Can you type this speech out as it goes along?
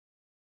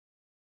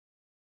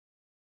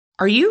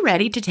Are you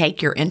ready to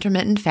take your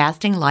intermittent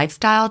fasting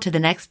lifestyle to the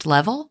next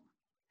level?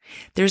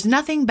 There's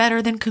nothing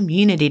better than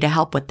community to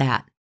help with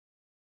that.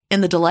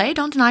 In the Delay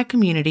Don't Deny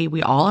community,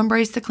 we all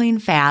embrace the clean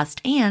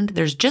fast, and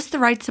there's just the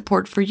right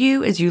support for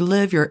you as you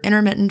live your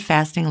intermittent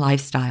fasting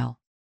lifestyle.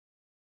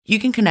 You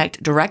can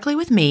connect directly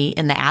with me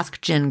in the Ask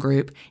Jen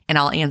group, and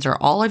I'll answer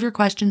all of your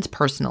questions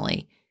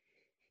personally.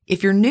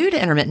 If you're new to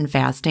intermittent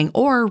fasting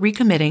or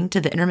recommitting to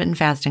the intermittent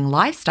fasting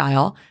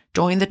lifestyle,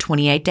 join the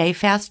 28-Day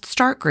Fast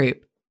Start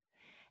group.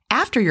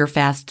 After your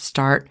fast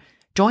start,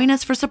 join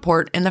us for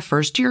support in the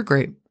First Year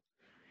group.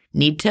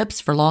 Need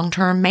tips for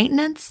long-term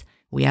maintenance?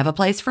 We have a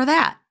place for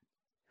that.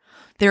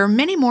 There are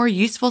many more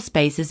useful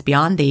spaces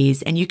beyond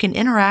these, and you can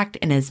interact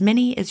in as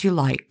many as you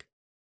like.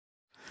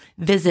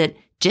 Visit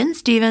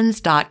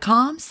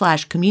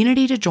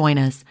jenstevens.com/community to join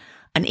us.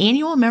 An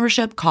annual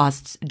membership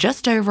costs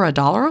just over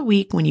 $1 a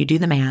week when you do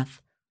the math.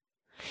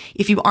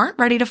 If you aren't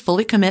ready to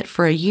fully commit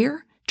for a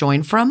year,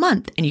 join for a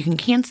month and you can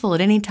cancel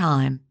at any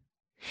time.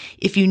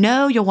 If you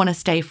know you'll want to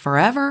stay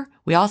forever,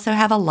 we also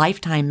have a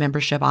lifetime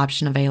membership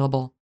option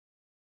available.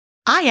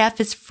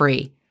 IF is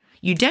free.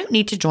 You don't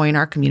need to join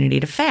our community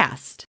to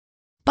fast.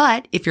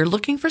 But if you're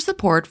looking for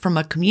support from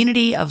a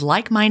community of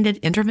like-minded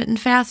intermittent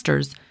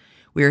fasters,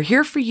 we're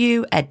here for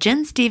you at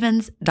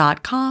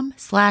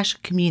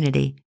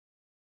jenstevens.com/community.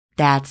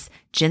 That's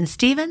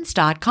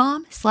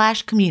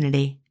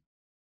jenstevens.com/community.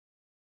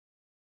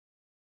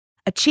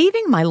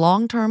 Achieving my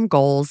long-term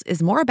goals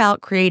is more about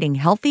creating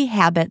healthy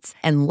habits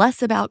and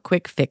less about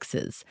quick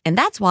fixes. And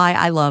that's why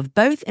I love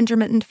both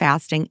intermittent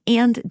fasting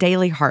and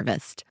Daily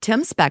Harvest.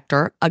 Tim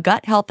Spector, a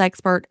gut health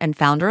expert and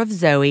founder of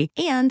Zoe,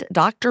 and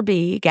Dr.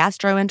 B,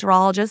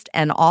 gastroenterologist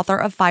and author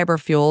of Fiber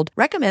Fueled,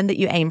 recommend that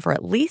you aim for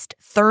at least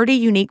 30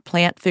 unique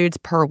plant foods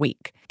per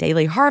week.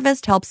 Daily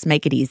Harvest helps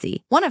make it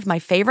easy. One of my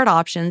favorite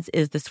options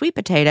is the sweet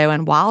potato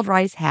and wild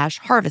rice hash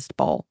harvest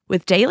bowl.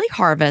 With Daily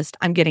Harvest,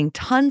 I'm getting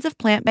tons of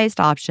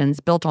plant-based options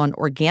built on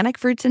organic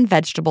fruits and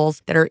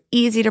vegetables that are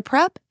easy to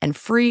prep and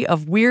free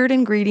of weird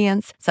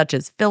ingredients such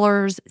as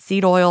fillers,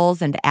 seed oils,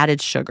 and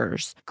added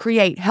sugars.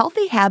 Create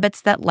healthy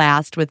habits that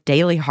last with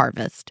Daily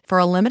Harvest. For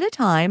a limited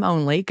time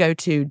only, go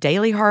to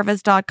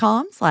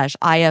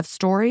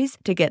dailyharvest.com/ifstories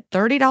to get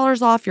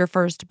 $30 off your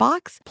first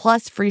box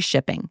plus free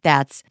shipping.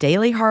 That's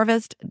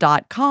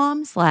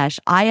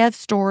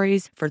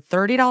dailyharvest.com/ifstories for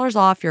 $30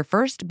 off your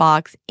first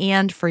box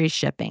and free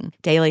shipping.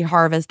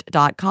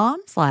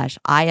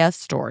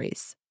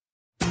 dailyharvest.com/ifstories.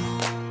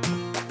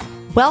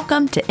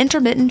 Welcome to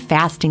Intermittent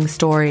Fasting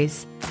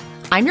Stories.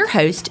 I'm your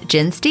host,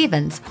 Jen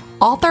Stevens,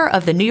 author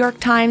of the New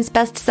York Times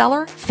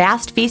bestseller,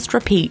 Fast, Feast,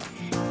 Repeat,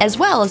 as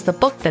well as the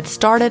book that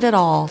started it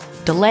all,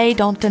 Delay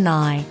Don't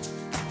Deny.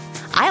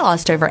 I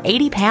lost over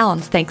 80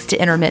 pounds thanks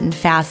to intermittent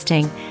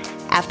fasting,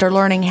 after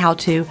learning how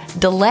to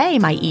delay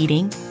my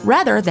eating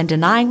rather than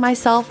denying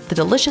myself the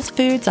delicious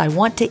foods I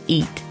want to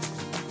eat.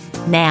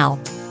 Now,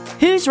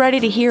 who's ready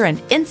to hear an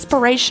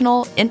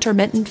inspirational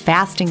intermittent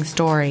fasting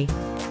story?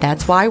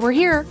 That's why we're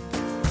here.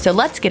 So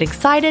let's get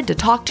excited to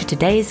talk to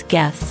today's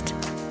guest.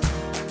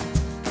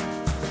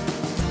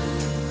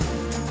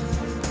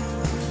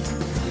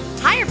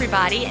 Hi,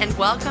 everybody, and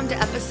welcome to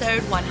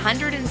episode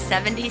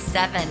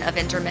 177 of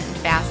Intermittent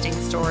Fasting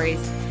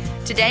Stories.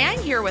 Today I'm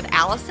here with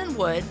Allison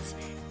Woods.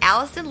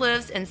 Allison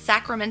lives in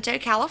Sacramento,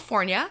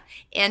 California,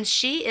 and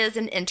she is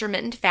an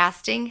intermittent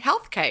fasting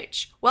health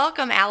coach.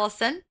 Welcome,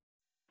 Allison.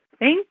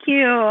 Thank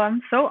you.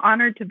 I'm so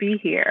honored to be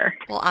here.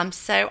 Well, I'm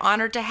so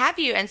honored to have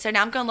you. And so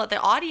now I'm going to let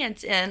the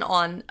audience in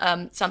on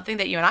something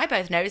that you and I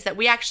both know, is that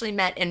we actually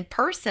met in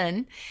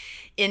person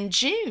in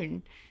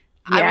June.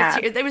 Yeah.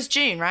 It was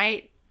June,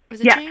 right?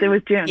 Was it yes, June? it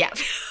was June. Yeah.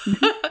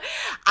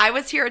 I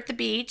was here at the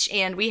beach,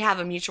 and we have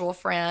a mutual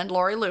friend,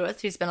 Lori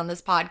Lewis, who's been on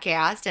this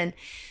podcast, and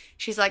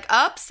she's like,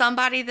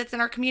 somebody that's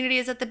in our community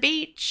is at the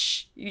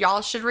beach.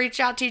 Y'all should reach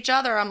out to each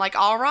other. I'm like,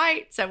 all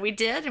right. So we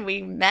did, and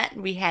we met,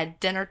 and we had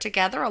dinner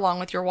together along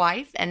with your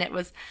wife, and it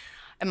was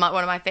one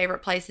of my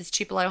favorite places,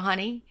 Tupelo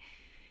Honey,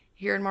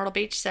 here in Myrtle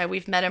Beach. So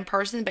we've met in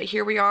person, but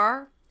here we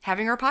are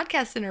having our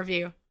podcast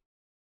interview.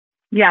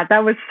 Yeah,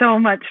 that was so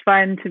much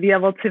fun to be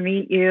able to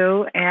meet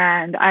you,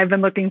 and I've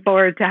been looking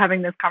forward to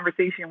having this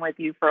conversation with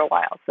you for a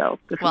while. So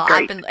this is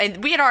great.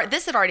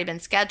 This had already been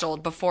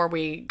scheduled before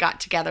we got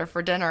together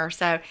for dinner.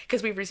 So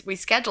because we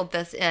scheduled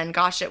this in,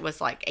 it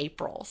was like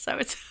April. So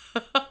it's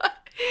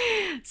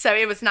so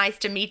it was nice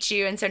to meet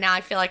you, and so now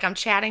I feel like I'm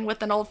chatting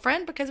with an old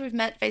friend because we've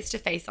met face to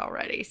face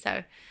already.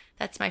 So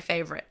that's my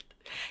favorite.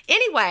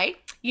 Anyway,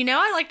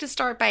 I like to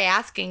start by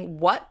asking,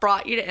 what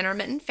brought you to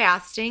intermittent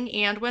fasting,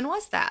 and when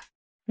was that?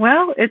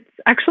 Well, it's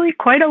actually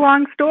quite a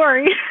long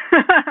story.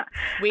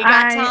 We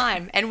got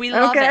time, and we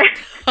love it.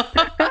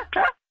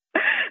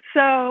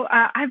 So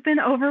I've been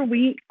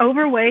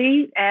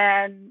overweight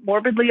and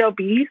morbidly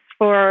obese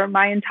for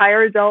my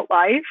entire adult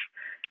life,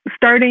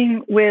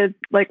 starting with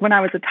when I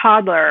was a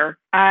toddler.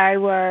 I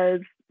was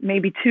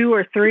maybe 2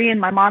 or 3,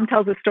 and my mom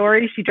tells a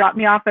story. She dropped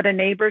me off at a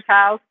neighbor's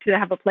house to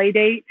have a play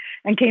date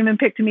and came and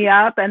picked me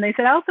up. And they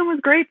said Allison was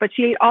great, but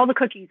she ate all the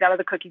cookies out of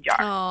the cookie jar.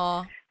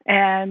 Aww.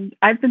 And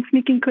I've been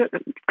sneaking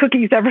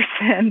cookies ever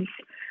since.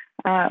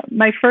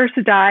 My first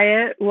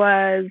diet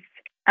was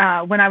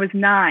when I was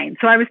 9.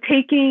 So I was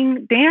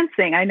taking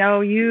dancing. I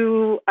know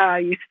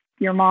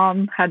your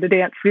mom had the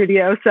dance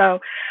studio. So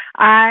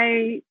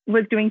I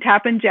was doing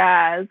tap and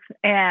jazz,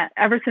 and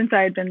ever since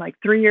I had been like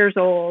 3 years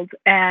old.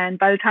 And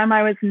by the time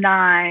I was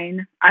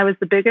 9, I was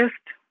the biggest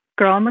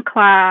girl in the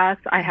class.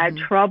 I had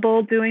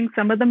trouble doing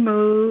some of the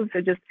moves.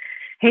 I just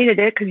hated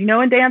it because,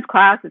 in dance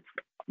class, it's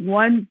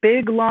one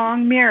big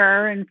long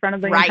mirror in front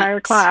of the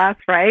entire class,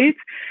 right?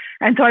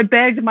 And so I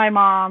begged my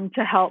mom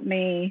to help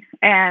me.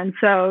 And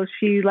so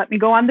she let me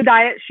go on the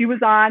diet she was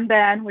on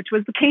then, which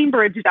was the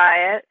Cambridge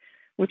diet,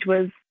 which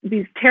was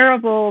these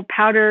terrible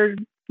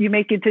powdered you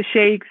make into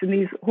shakes and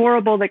these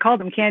horrible, they called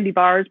them candy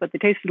bars, but they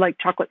tasted like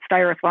chocolate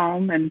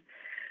styrofoam. And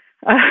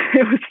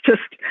it was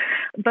just,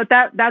 but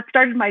that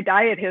started my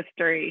diet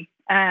history.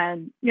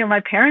 And, my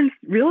parents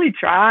really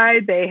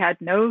tried. They had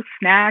no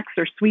snacks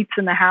or sweets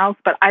in the house,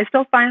 but I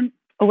still find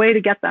a way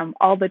to get them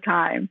all the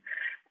time.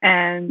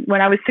 And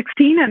when I was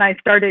 16 and I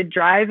started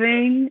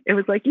driving, it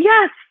was like,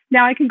 yes,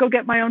 now I can go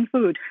get my own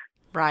food.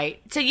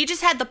 Right. So you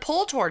just had the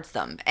pull towards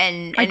them,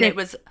 and it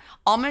was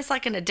almost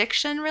like an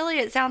addiction, really,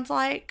 it sounds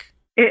like.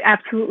 It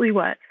absolutely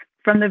was.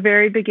 From the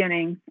very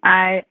beginning,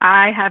 I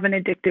have an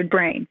addicted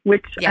brain,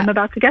 which I'm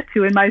about to get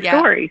to in my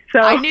story.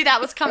 So I knew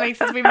that was coming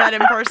since we met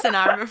in person.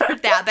 I remember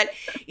that. But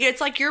it's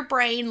like your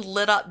brain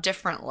lit up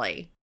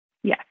differently.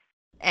 Yes.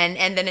 And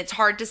then it's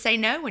hard to say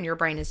no when your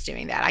brain is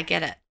doing that. I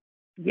get it.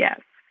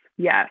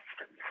 Yes.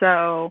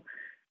 So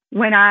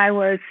when I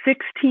was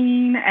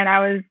 16 and I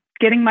was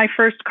getting my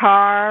first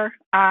car,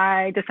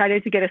 I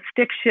decided to get a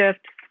stick shift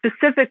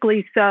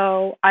specifically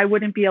so I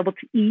wouldn't be able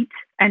to eat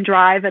and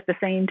drive at the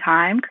same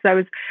time because I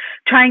was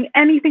trying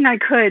anything I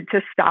could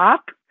to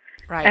stop.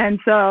 Right. And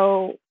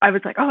so I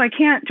was like, I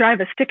can't drive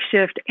a stick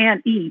shift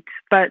and eat,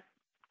 but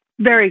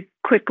very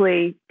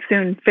quickly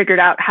soon figured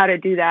out how to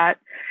do that.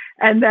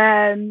 And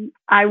then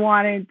I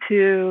really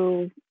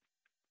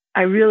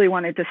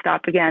wanted to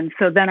stop again.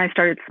 So then I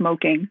started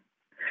smoking.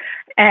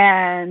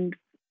 And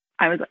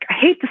I was like, I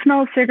hate the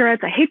smell of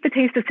cigarettes. I hate the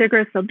taste of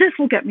cigarettes. So this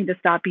will get me to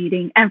stop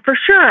eating. And for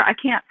sure, I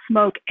can't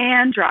smoke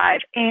and drive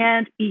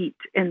and eat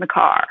in the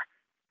car.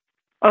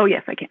 Oh,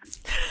 yes, I can.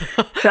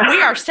 So.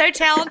 We are so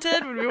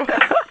talented.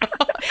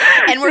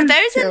 And were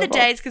those in the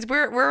days, because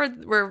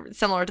we're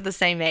similar to the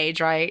same age,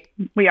 right?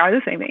 We are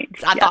the same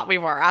age. I thought we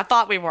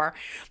were.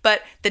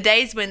 But the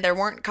days when there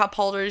weren't cup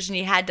holders and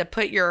you had to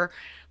put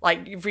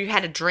if you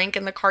had a drink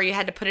in the car, you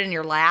had to put it in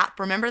your lap.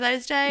 Remember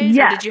those days?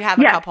 Yes. Or did you have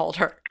a cup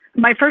holder?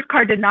 My first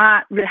car did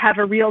not have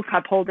a real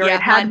cup holder. Yeah,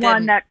 it had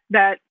one that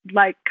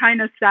like kind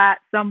of sat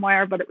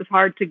somewhere, but it was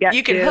hard to get.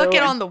 You could hook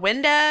it on the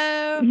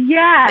window.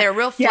 Yeah, they were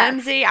real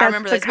flimsy. Yes, I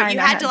remember those. But you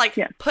had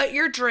to put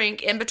your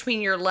drink in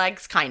between your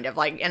legs, kind of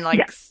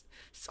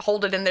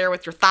hold it in there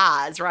with your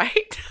thighs,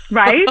 right?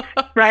 Right.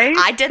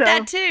 I did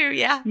that too.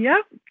 Yeah.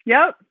 Yep.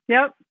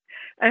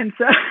 And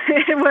so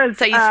it was.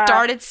 So you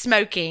started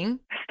smoking.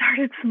 I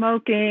started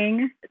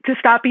smoking to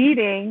stop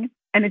eating,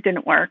 and it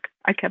didn't work.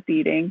 I kept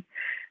eating.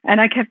 And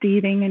I kept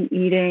eating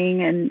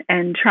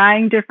and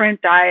trying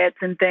different diets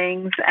and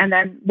things. And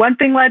then one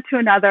thing led to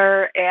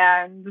another,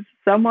 and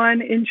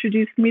someone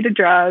introduced me to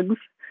drugs.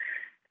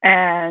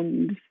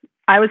 And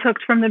I was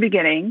hooked from the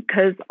beginning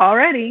because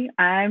already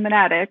I'm an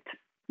addict.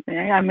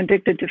 I'm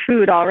addicted to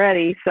food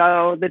already.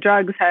 So the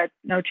drugs had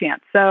no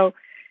chance. So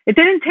it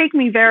didn't take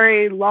me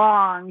very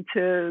long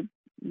to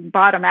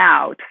bottom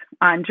out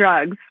on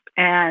drugs.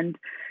 And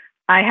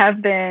I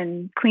have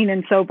been clean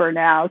and sober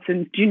now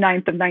since June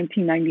 9th of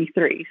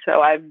 1993.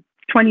 So I'm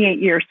 28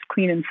 years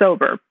clean and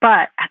sober.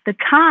 But at the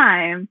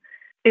time,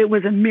 it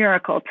was a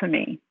miracle to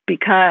me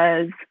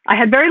because I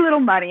had very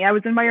little money. I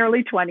was in my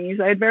early 20s.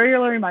 I had very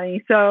little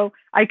money. So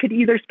I could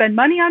either spend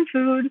money on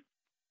food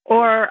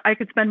or I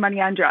could spend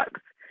money on drugs.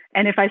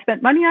 And if I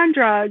spent money on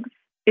drugs,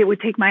 it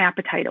would take my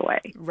appetite away.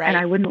 Right. And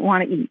I wouldn't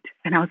want to eat.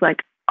 And I was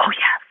like, oh,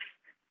 yes.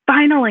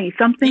 Finally,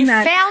 something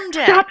that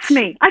stops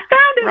me. I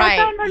found it. Right.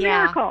 I found my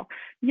miracle.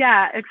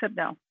 Yeah, except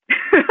no.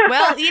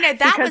 Well,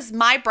 that was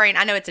my brain.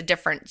 I know it's a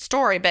different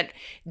story, but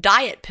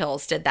diet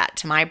pills did that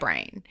to my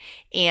brain.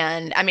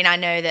 And I mean, I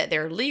know that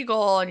they're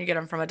legal and you get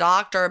them from a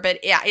doctor,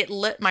 but yeah, it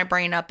lit my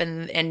brain up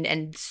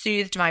and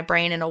soothed my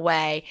brain in a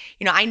way.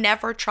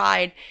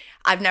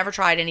 I've never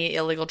tried any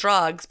illegal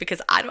drugs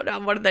because I don't know.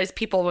 I'm one of those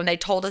people when they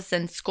told us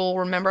in school,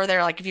 remember,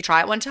 they're like, if you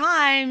try it one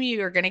time,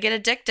 you're going to get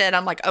addicted.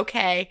 I'm like,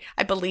 okay,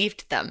 I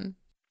believed them.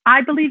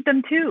 I believed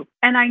them too.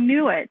 And I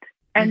knew it.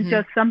 And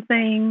just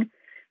something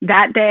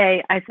that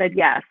day I said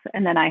yes.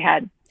 And then I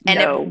had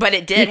but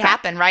it did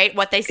happen, right?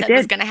 What they said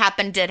was going to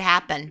happen did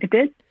happen. It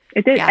did.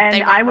 Yeah,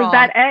 and I was wrong.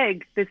 That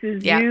egg. This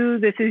is you.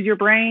 This is your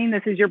brain.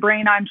 This is your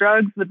brain on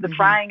drugs with the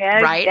frying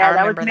egg. Right. Yeah, I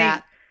remember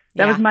that.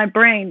 That was my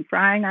brain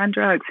frying on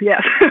drugs.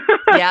 Yes.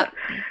 Yep.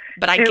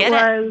 But I get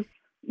it.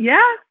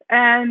 Yeah.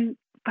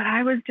 But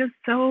I was just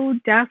so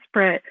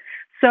desperate.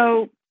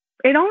 So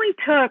it only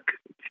took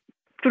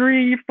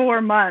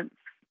 3-4 months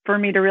for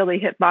me to really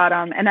hit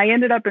bottom. And I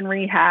ended up in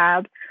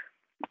rehab.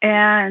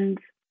 And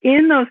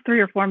in those 3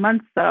 or 4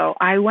 months, though,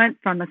 I went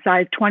from a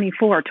size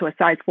 24 to a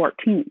size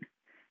 14.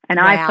 And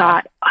Wow. I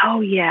thought,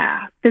 oh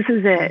yeah, this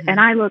is it. And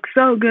I look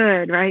so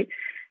good, right?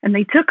 And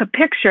they took a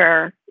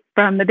picture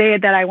from the day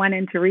that I went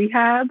into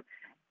rehab,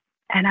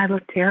 and I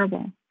looked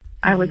terrible.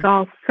 I was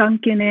all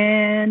sunken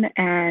in,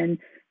 and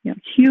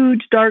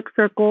huge dark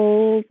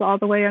circles all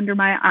the way under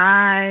my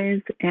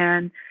eyes,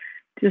 and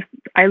just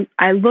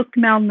I looked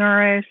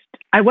malnourished.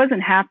 I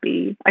wasn't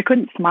happy. I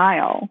couldn't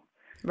smile.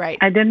 Right.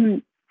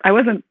 I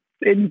wasn't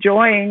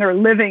enjoying or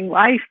living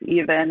life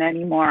even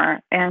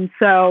anymore. And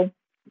so,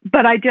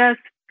 but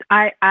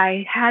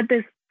I had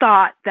this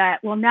thought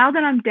that, well, now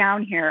that I'm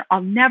down here,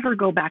 I'll never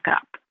go back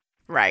up.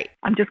 Right.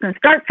 I'm just going to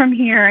start from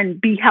here and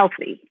be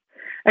healthy.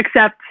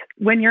 Except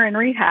when you're in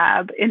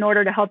rehab, in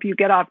order to help you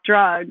get off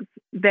drugs,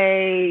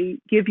 they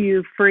give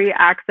you free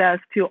access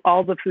to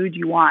all the food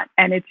you want.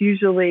 And it's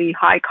usually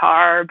high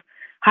carb,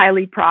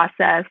 highly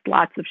processed,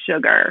 lots of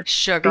sugar.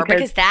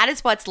 Because that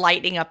is what's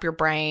lighting up your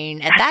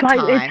brain at that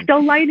time. It's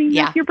still lighting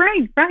up your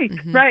brain. Right,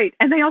 right.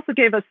 And they also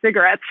gave us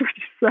cigarettes.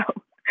 So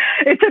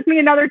it took me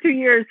another 2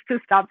 years to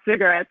stop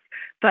cigarettes.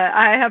 But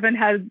I haven't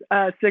had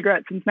a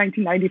cigarette since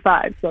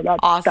 1995. So that's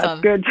awesome.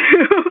 That's good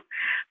too.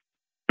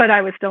 But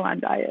I was still on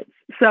diets.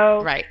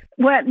 So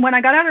when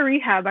I got out of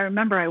rehab, I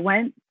remember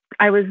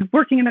I was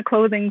working in a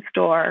clothing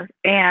store,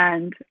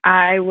 and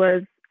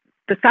the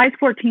size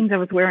 14s I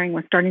was wearing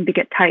was starting to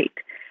get tight.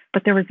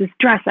 But there was this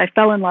dress I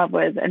fell in love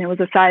with, and it was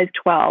a size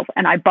 12,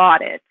 and I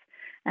bought it.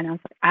 And I was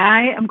like,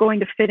 I am going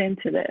to fit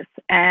into this.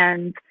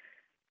 And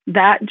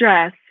that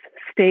dress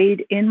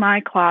stayed in my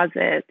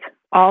closet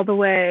all the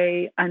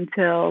way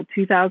until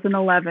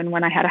 2011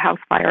 when I had a house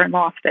fire and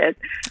lost it.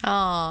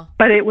 Oh.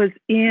 But it was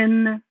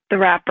in the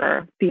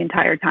wrapper the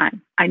entire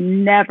time. I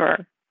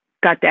never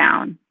got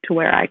down to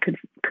where I could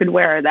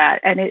wear that.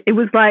 And it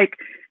was like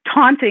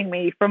taunting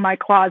me from my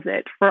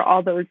closet for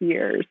all those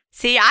years.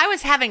 See, I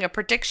was having a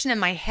prediction in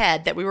my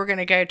head that we were going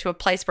to go to a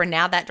place where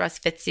now that dress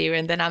fits you.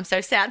 And then I'm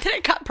so sad that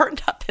it got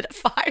burned up in a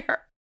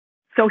fire.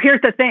 So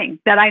here's the thing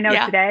that I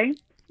know today.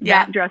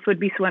 That dress would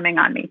be swimming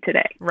on me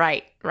today.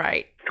 Right.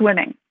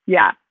 Swimming.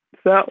 Yeah.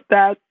 So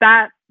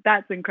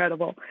that's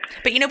incredible.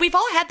 But, we've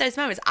all had those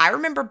moments. I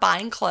remember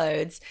buying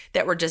clothes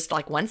that were just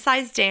like one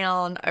size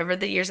down over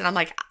the years. And I'm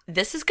like,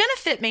 this is going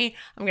to fit me.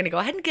 I'm going to go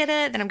ahead and get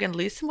it. Then I'm going to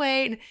lose some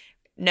weight.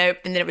 Nope.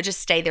 And then it would just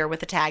stay there with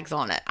the tags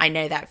on it. I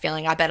know that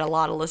feeling. I bet a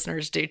lot of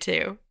listeners do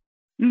too.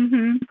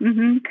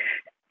 And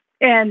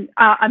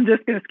I'm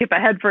just going to skip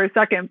ahead for a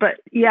second. But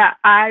yeah,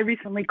 I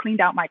recently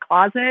cleaned out my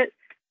closet.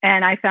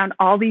 And I found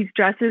all these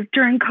dresses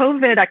during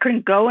COVID. I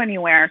couldn't go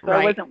anywhere, so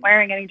I wasn't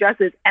wearing any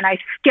dresses. And I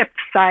skipped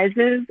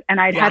sizes,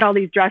 and I'd had all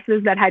these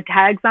dresses that had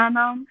tags on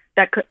them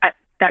that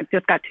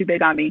just got too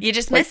big on me. You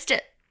just missed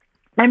it.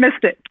 I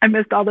missed it. I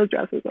missed all those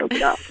dresses. Oh,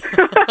 yeah.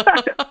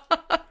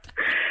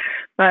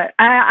 But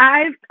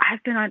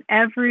I've been on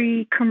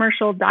every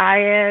commercial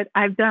diet.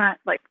 I've done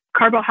like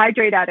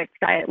Carbohydrate Addicts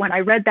diet. When I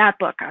read that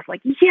book, I was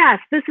like, yes,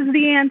 this is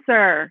the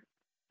answer.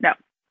 No.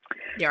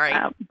 You're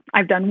right.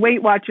 I've done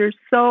Weight Watchers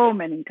so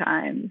many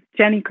times.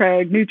 Jenny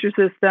Craig,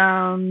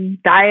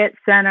 Nutrisystem, Diet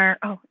Center.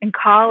 Oh, in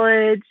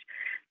college,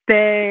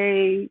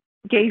 they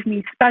gave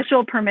me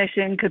special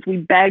permission because we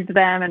begged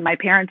them, and my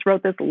parents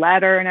wrote this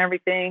letter and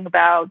everything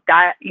about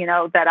diet,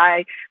 that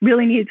I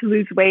really needed to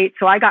lose weight.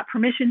 So I got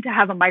permission to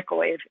have a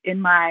microwave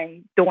in my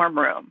dorm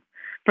room,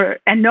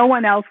 and no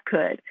one else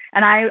could.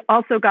 And I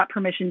also got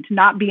permission to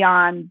not be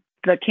on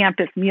the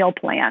campus meal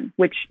plan,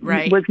 which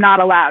was not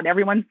allowed.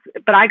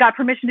 But I got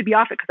permission to be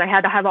off it because I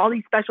had to have all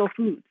these special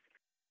foods.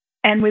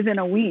 And within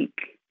a week,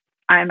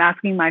 I'm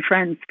asking my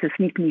friends to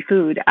sneak me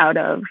food out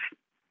of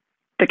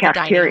the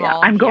cafeteria.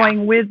 I'm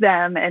going with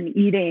them and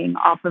eating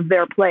off of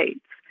their plates.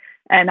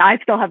 And I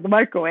still have the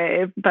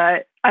microwave,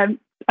 but I'm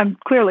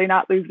clearly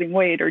not losing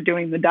weight or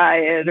doing the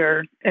diet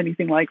or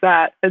anything like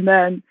that. And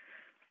then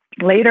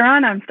later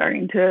on, I'm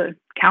starting to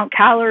count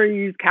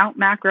calories, count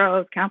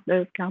macros, count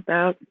this, count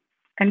that.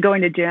 And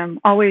going to gym,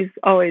 always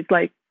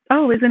like,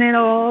 oh, isn't it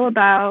all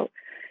about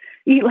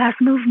eat less,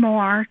 move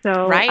more?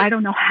 So I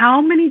don't know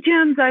how many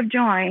gyms I've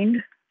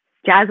joined,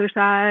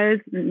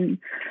 Jazzercise and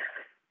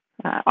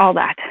all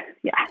that.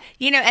 Yeah.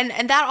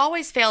 And that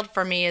always failed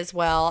for me as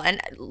well. And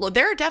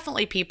there are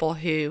definitely people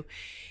who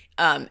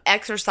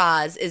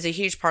exercise is a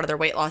huge part of their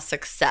weight loss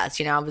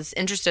success. I was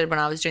interested when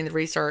I was doing the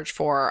research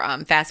for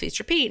Fast Feast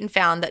Repeat and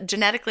found that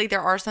genetically there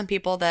are some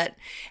people that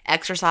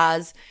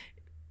exercise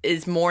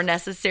is more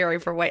necessary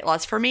for weight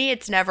loss. For me,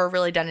 it's never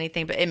really done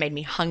anything, but it made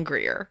me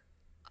hungrier.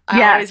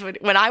 I always would,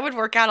 when I would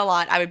work out a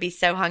lot, I would be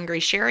so hungry.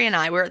 Sherry and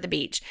I, we're at the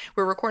beach.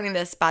 We're recording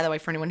this, by the way,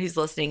 for anyone who's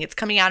listening. It's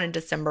coming out in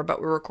December, but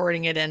we're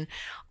recording it in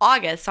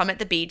August. So I'm at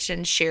the beach,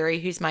 and Sherry,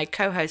 who's my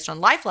co-host on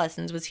Life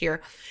Lessons, was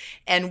here.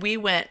 And we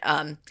went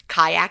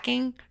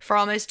kayaking for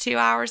almost 2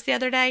 hours the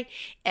other day.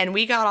 And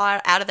we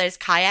got out of those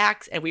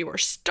kayaks, and we were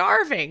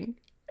starving.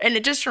 And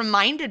it just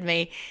reminded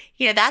me,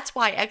 that's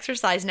why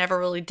exercise never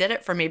really did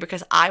it for me,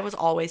 because I was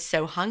always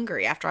so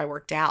hungry after I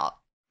worked out.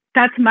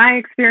 That's my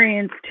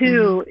experience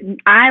too. Mm-hmm.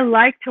 I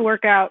like to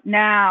work out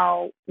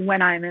now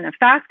when I'm in a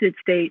fasted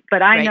state,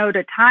 but I know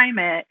to time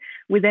it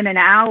within an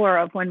hour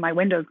of when my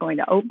window is going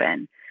to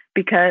open,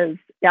 because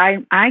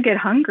I get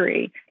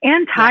hungry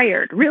and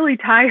tired, really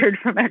tired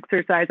from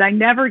exercise. I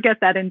never get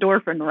that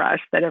endorphin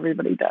rush that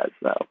everybody does,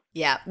 though.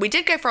 Yeah, we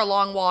did go for a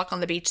long walk on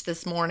the beach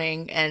this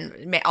morning,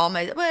 and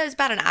it was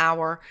about an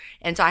hour,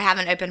 and so I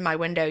haven't opened my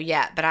window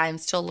yet, but I am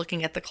still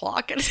looking at the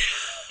clock.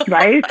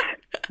 Right.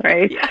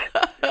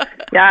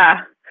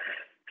 Yeah.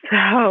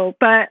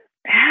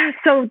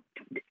 So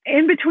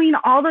in between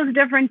all those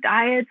different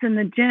diets and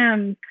the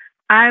gym,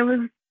 I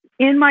was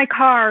in my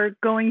car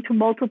going to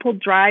multiple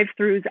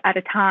drive-throughs at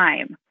a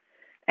time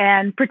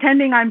and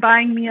pretending I'm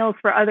buying meals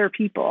for other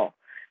people,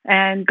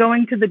 and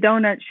going to the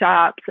donut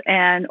shops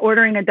and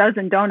ordering a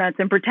dozen donuts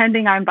and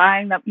pretending I'm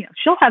buying them.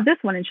 She'll have this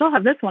one and she'll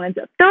have this one. And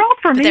they're all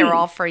for me. They're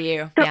all for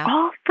you. They're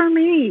all for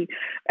me.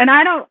 And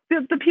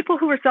the people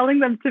who were selling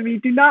them to me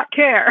do not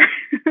care.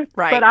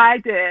 Right. But I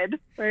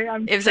did.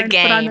 Right? It was a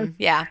game.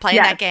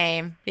 Playing that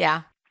game.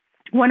 Yeah.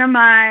 One of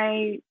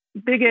my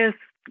biggest,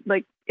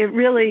 it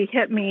really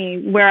hit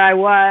me where I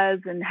was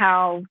and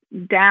how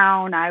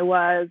down I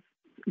was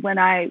when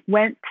I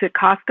went to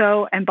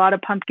Costco and bought a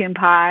pumpkin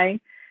pie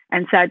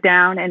and sat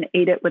down and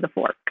ate it with a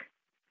fork.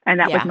 And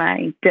that was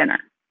my dinner.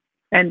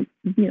 And,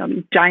 these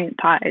giant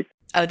pies.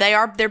 Oh,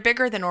 they're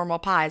bigger than normal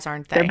pies,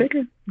 aren't they? They're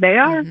bigger. They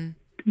are.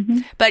 Mm-hmm. Mm-hmm.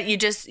 But you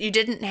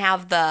didn't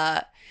have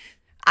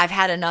I've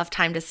had enough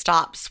time to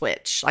stop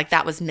switch. Like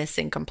that was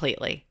missing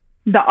completely.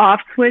 The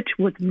off switch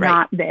was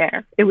not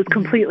there. It was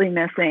completely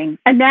missing.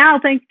 And now,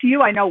 thanks to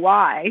you, I know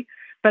why,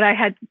 but I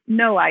had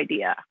no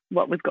idea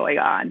what was going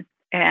on.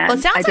 And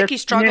it sounds like you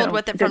struggled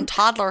with it from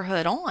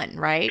toddlerhood on,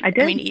 right? I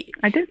did.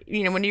 I did.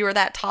 When you were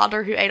that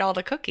toddler who ate all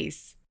the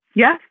cookies.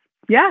 Yes.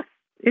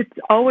 It's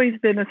always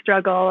been a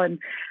struggle. And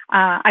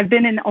I've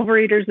been in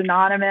Overeaters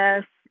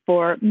Anonymous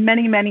for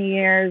many, many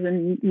years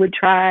and would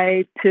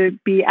try to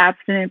be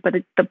abstinent, but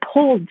the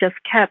pull just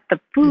kept, the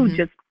food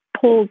just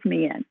pulls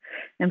me in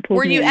and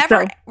pulls me in.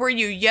 Were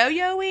you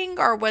yo-yoing,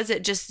 or was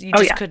it just, you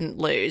just couldn't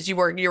lose? You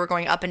were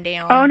going up and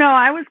down? Oh no,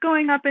 I was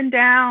going up and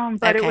down,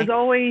 but it was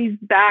always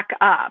back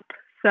up.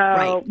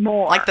 So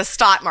more. Like the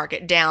stock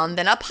market, down,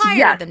 then up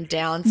higher, then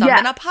down, some,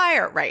 then up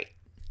higher. Right.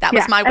 That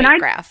was my weight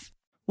graph.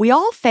 We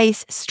all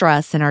face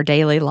stress in our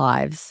daily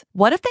lives.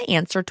 What if the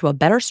answer to a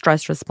better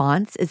stress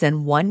response is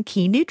in one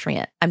key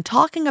nutrient? I'm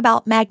talking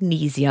about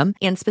magnesium,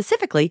 and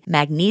specifically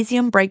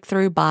Magnesium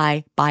Breakthrough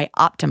by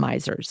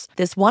Bioptimizers.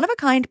 This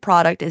one-of-a-kind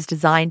product is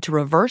designed to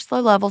reverse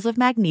low levels of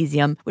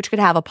magnesium, which could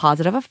have a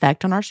positive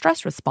effect on our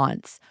stress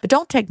response. But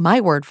don't take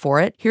my word for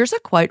it. Here's a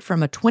quote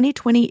from a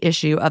 2020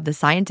 issue of the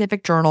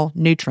scientific journal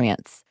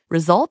Nutrients.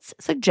 Results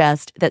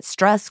suggest that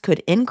stress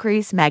could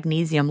increase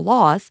magnesium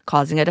loss,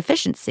 causing a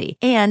deficiency.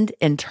 And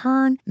in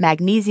turn,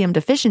 magnesium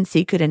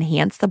deficiency could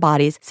enhance the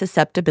body's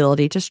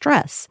susceptibility to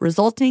stress,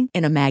 resulting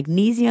in a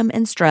magnesium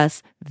and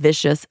stress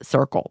vicious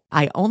circle.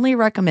 I only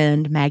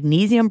recommend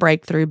Magnesium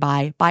Breakthrough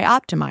by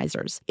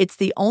Bioptimizers. It's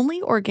the only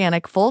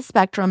organic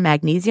full-spectrum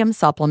magnesium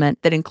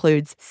supplement that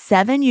includes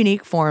 7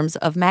 unique forms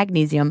of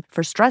magnesium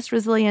for stress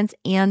resilience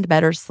and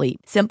better sleep.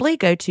 Simply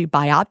go to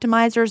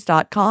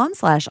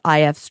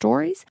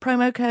bioptimizers.com/ifstories,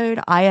 promo code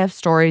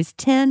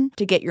IFStories10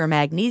 to get your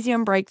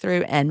Magnesium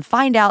Breakthrough and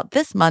find out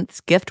this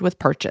month's gift with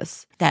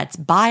purchase. That's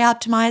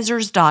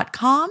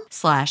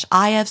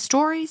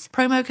bioptimizers.com/IFstories,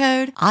 promo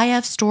code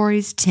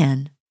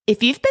IFStories10.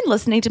 If you've been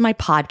listening to my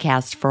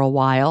podcast for a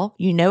while,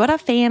 you know what a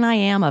fan I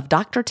am of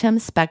Dr. Tim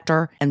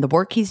Spector and the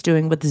work he's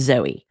doing with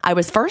Zoe. I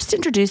was first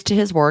introduced to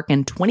his work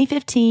in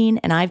 2015,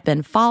 and I've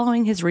been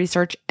following his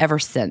research ever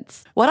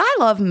since. What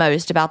I love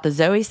most about the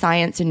Zoe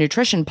Science and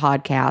Nutrition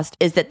podcast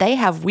is that they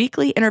have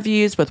weekly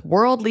interviews with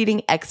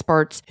world-leading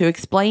experts who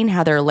explain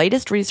how their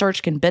latest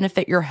research can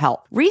benefit your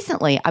health.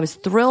 Recently, I was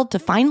thrilled to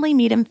finally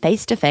meet him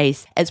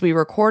face-to-face as we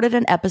recorded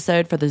an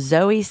episode for the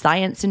Zoe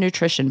Science and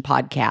Nutrition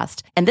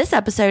podcast, and this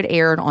episode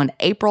aired on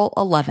April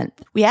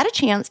 11th. We had a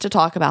chance to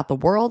talk about the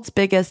world's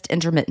biggest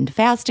intermittent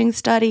fasting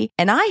study,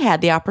 and I had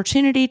the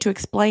opportunity to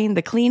explain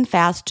the clean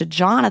fast to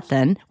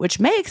Jonathan, which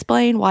may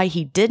explain why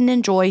he didn't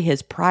enjoy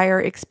his prior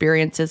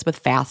experiences with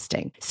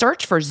fasting.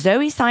 Search for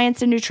Zoe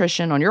Science and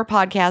Nutrition on your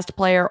podcast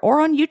player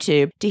or on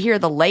YouTube to hear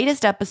the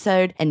latest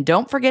episode, and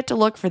don't forget to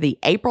look for the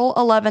April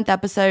 11th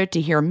episode to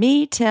hear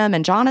me, Tim,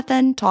 and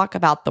Jonathan talk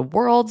about the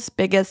world's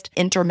biggest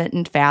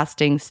intermittent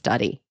fasting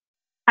study.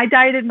 I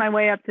dieted my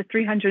way up to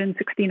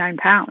 369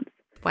 pounds.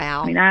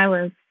 Wow. I mean, I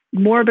was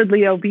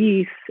morbidly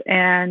obese.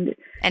 And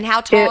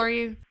how tall are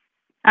you?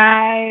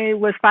 I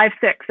was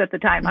 5'6" at the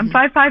time. I'm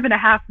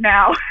 5'5.5"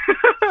 now.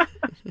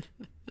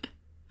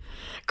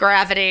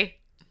 Gravity.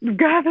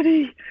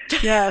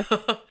 Yes.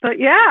 But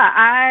yeah,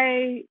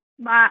 I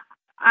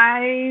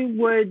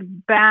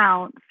would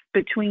bounce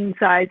between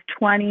size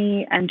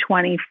 20 and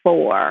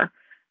 24,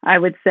 I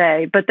would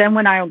say. But then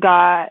when I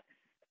got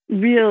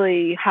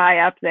really high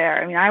up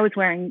there, I mean, I was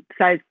wearing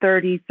size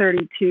 30,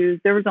 32s.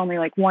 There was only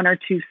like 1 or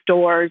 2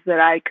 stores that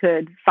I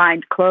could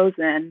find clothes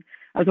in.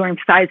 I was wearing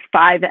size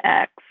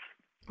 5X.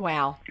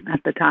 Wow.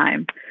 At the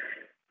time.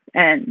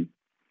 And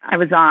I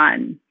was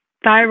on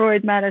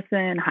thyroid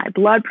medicine, high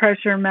blood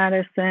pressure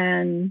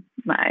medicine.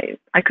 I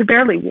could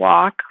barely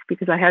walk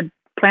because I had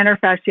plantar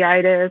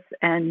fasciitis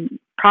and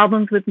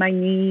problems with my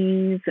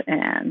knees,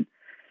 and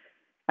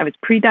I was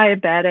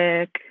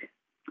pre-diabetic.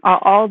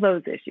 All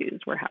those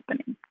issues were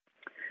happening.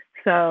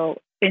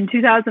 So in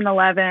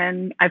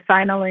 2011, I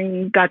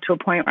finally got to a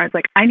point where I was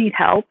like, I need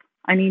help.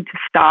 I need to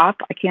stop.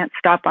 I can't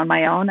stop on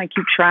my own. I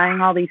keep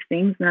trying all these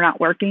things and they're not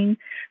working.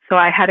 So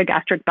I had a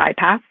gastric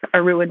bypass,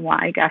 a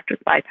Roux-en-Y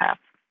gastric bypass.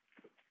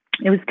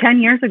 It was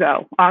 10 years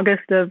ago.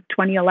 August of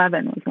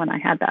 2011 was when I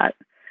had that.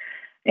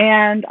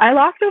 And I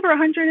lost over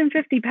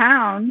 150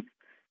 pounds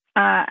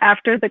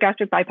after the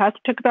gastric bypass.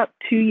 It took about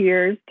 2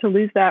 years to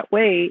lose that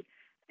weight.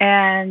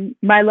 And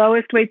my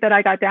lowest weight that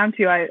I got down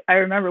to, I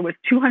remember, was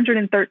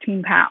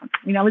 213 pounds.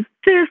 You know, it was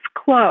this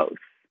close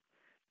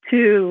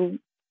to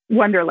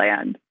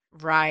Wonderland.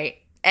 Right.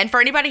 And for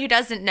anybody who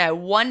doesn't know,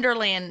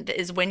 Wonderland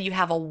is when you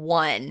have a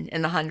 1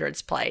 in the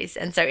hundreds place.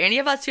 And so any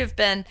of us who have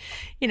been,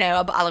 you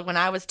know, like when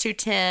I was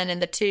 210 in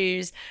the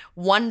twos,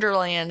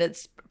 Wonderland,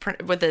 it's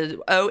with a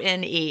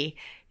ONE.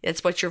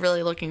 It's what you're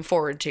really looking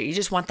forward to. You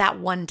just want that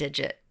 1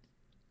 digit.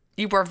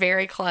 You were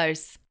very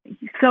close.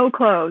 So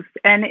close.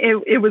 And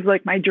it was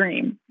like my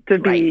dream to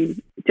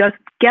be, just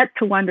get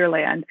to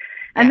Wonderland.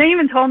 And they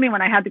even told me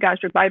when I had the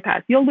gastric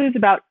bypass, you'll lose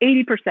about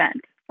 80%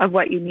 of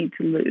what you need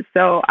to lose.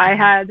 So I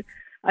had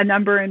a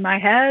number in my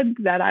head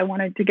that I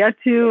wanted to get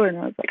to, and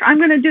I was like, I'm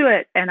going to do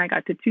it. And I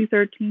got to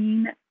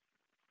 213.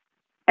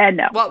 And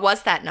no. What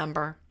was that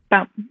number?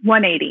 About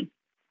 180.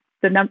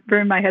 The number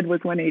in my head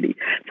was 180.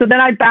 So then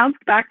I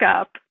bounced back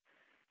up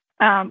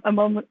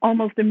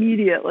almost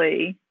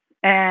immediately.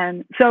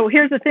 And so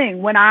here's the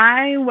thing. When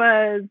I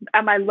was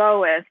at my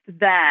lowest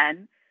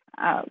then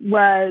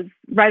was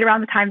right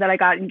around the time that I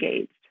got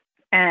engaged.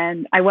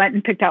 And I went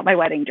and picked out my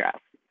wedding dress.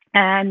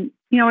 And,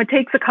 you know, it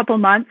takes a couple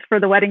months for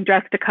the wedding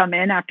dress to come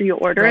in after you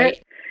order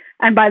it.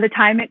 And by the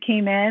time it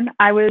came in,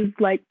 I was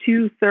like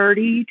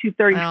 230,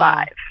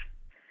 235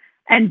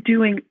 and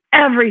doing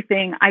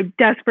everything I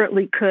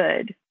desperately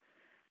could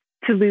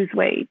to lose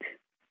weight.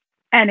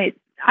 And it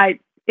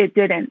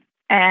didn't.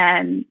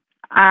 And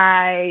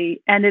I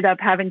ended up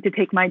having to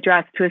take my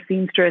dress to a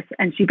seamstress,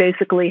 and she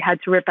basically had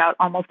to rip out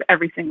almost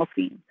every single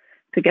seam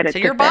to get it. So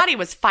your body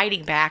was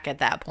fighting back at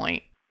that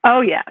point.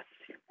 Oh, yes.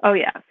 Oh,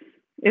 yes.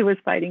 It was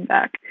fighting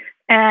back.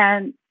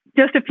 And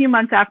just a few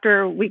months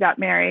after we got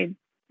married,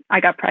 I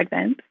got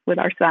pregnant with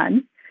our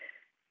son.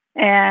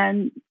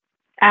 And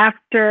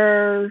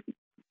after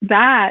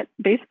that,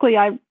 basically,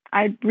 I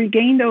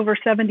regained over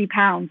 70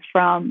 pounds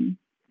from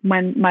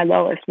when my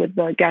lowest with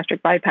the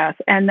gastric bypass.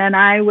 And then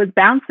I was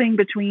bouncing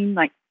between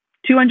like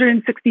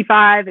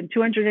 265 and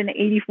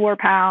 284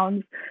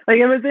 pounds. Like,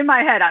 it was in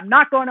my head, I'm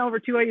not going over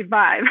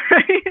 285.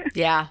 Right?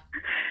 Yeah.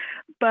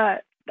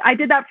 But I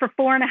did that for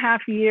 4.5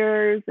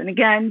 years. And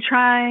again,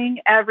 trying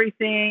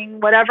everything,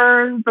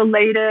 whatever the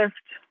latest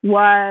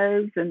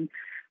was, and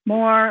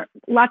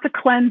lots of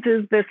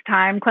cleanses this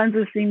time.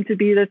 Cleanses seem to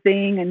be the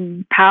thing,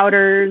 and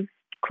powders,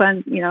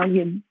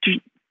 protein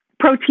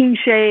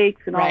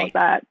shakes and all of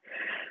that.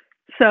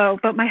 So,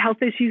 but my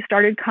health issues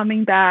started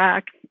coming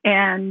back,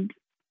 and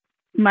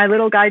my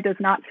little guy does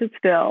not sit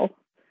still.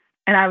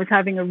 And I was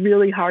having a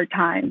really hard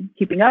time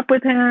keeping up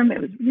with him. It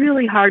was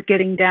really hard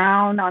getting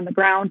down on the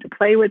ground to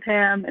play with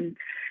him.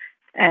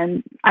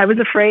 And I was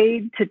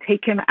afraid to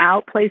take him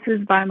out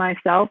places by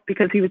myself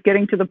because he was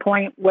getting to the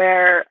point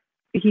where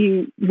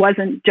he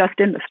wasn't just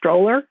in the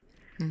stroller,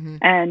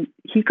 and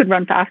he could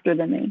run faster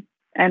than me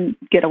and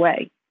get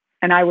away,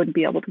 and I wouldn't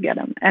be able to get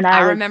him. And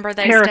I remember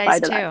those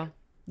days too.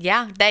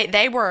 Yeah,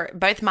 they were,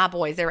 both my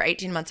boys, they were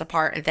 18 months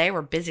apart, and they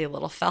were busy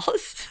little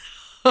fellas.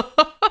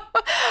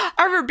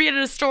 I remember being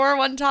in a store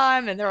one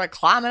time, and they were like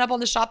climbing up on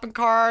the shopping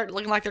cart,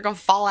 looking like they're going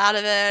to fall out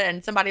of it.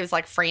 And somebody was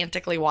like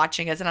frantically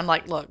watching us. And I'm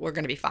like, look, we're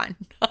going to be fine.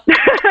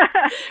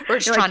 We're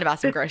just trying to buy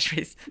some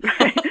groceries.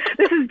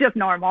 This is just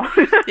normal.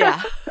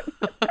 Yeah.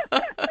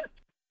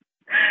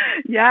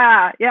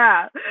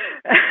 Yeah.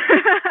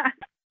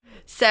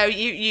 So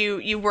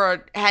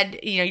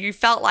you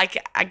felt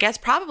like, I guess,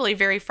 probably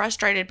very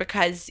frustrated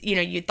because,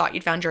 you thought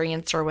you'd found your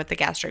answer with the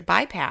gastric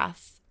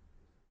bypass.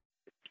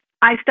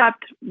 I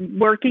stopped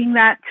working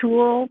that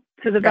tool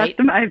to the best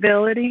of my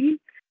ability.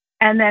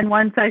 And then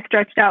once I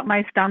stretched out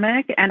my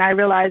stomach and I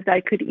realized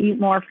I could eat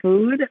more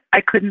food,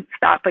 I couldn't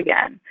stop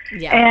again.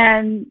 Yeah.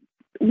 And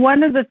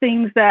one of the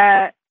things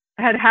that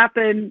had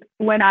happened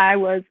when I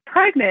was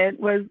pregnant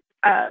was,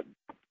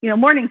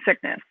 morning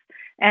sickness.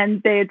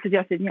 And they had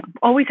suggested,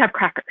 always have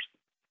crackers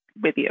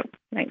with you,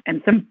 right?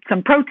 And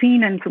some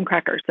protein and some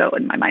crackers. So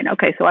in my mind,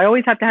 okay, so I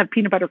always have to have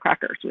peanut butter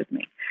crackers with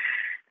me.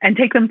 And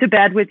take them to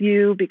bed with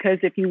you, because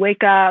if you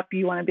wake up,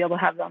 you want to be able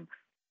to have them.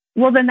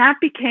 Well, then that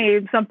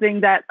became something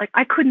that, like,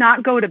 I could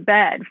not go to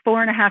bed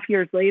 4.5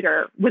 years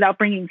later without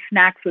bringing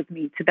snacks with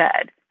me to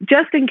bed,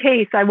 just in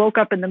case I woke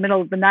up in the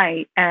middle of the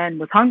night and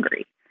was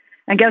hungry.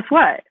 And guess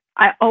what?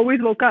 I always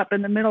woke up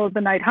in the middle of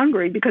the night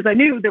hungry because I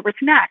knew there were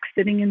snacks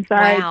sitting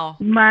inside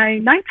my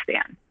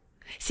nightstand.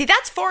 See,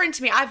 that's foreign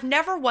to me. I've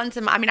never once,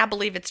 I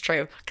believe it's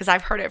true because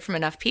I've heard it from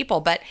enough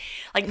people, but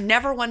like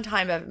never one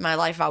time in my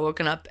life have I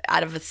woken up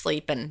out of a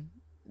sleep and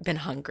been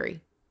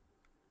hungry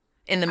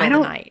in the middle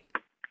of the night.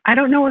 I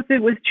don't know if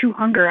it was true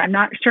hunger. I'm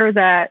not sure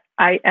that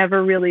I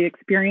ever really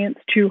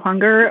experienced true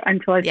hunger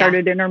until I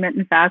started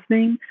intermittent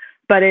fasting,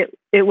 but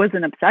it was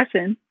an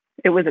obsession.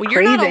 It was a craving.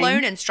 You're not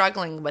alone in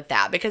struggling with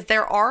that, because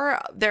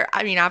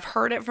I mean, I've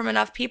heard it from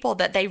enough people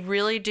that they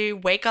really do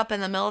wake up in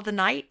the middle of the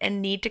night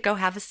and need to go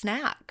have a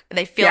snack.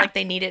 They feel like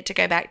they need it to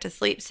go back to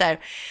sleep. So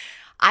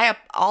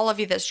all of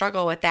you that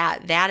struggle with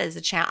that is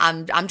a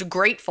challenge. I'm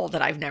grateful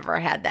that I've never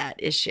had that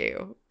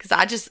issue,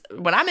 because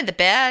when I'm in the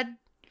bed,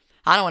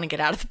 I don't want to get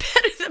out of the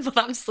bed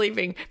when I'm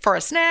sleeping for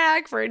a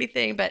snack, for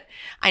anything. But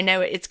I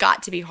know it's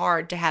got to be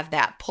hard to have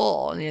that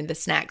pull, and the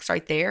snack's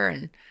right there,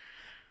 and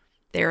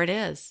there it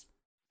is.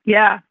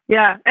 Yeah.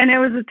 And it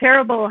was a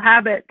terrible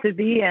habit to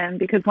be in,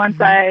 because once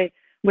I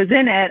was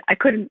in it,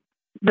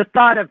 the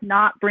thought of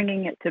not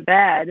bringing it to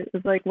bed, it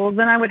was like, well,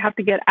 then I would have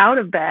to get out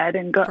of bed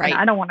and go, and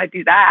I don't want to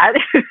do that.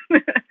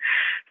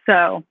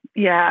 So,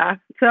 yeah.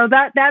 So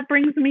that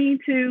brings me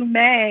to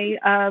May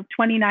of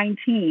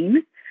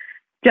 2019,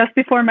 just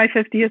before my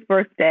 50th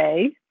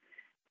birthday.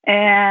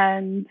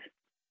 And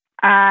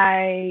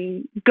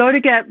I go to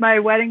get my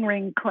wedding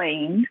ring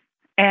cleaned,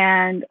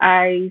 and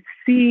I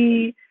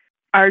see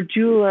our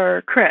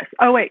jeweler, Chris.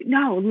 Oh, wait,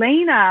 no,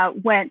 Lena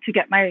went to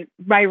get my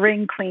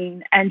ring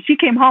clean, and she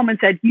came home and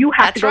said, you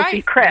have to go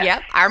see Chris.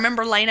 Yep. I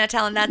remember Lena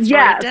telling that story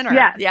at dinner.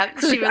 Yes. Yep.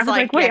 She was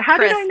like, wait, how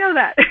did I know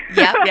that?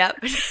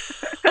 Yep.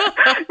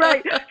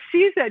 Right.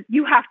 She said,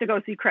 you have to go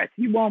see Chris.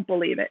 You won't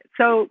believe it.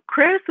 So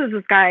Chris was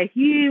this guy.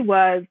 He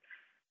was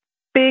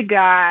big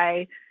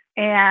guy,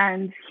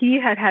 and he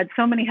had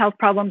so many health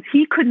problems.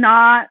 He could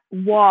not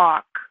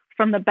walk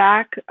from the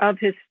back of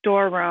his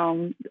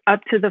storeroom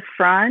up to the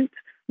front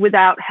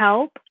without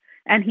help,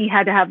 and he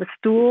had to have a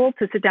stool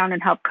to sit down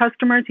and help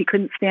customers. He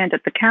couldn't stand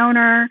at the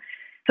counter.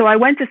 So I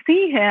went to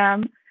see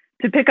him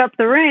to pick up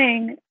the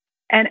ring,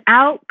 and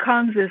out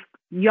comes this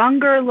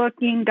younger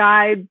looking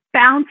guy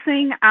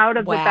bouncing out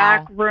of the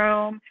back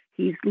room.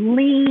 He's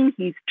lean,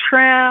 he's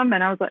trim,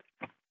 and I was like,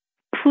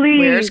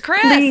 Where's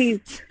Chris?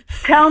 Please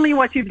tell me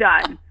what you've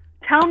done.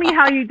 Tell me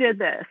how you did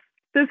this.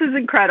 This is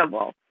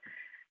incredible.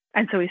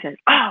 And so he said,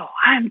 oh,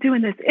 I'm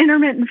doing this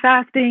intermittent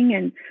fasting.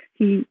 And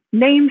he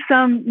named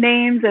some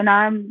names, and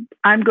I'm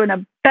going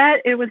to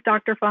bet it was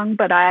Dr. Fung,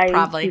 but I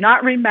do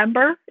not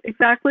remember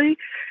exactly,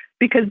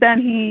 because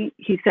then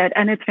he said,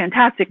 and it's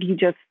fantastic.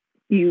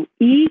 You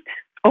eat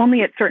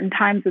only at certain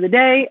times of the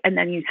day, and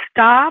then you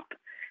stop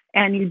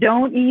and you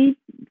don't eat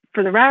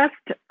for the rest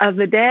of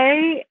the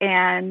day,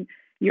 and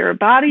your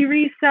body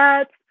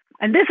resets.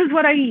 And this is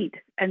what I eat.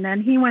 And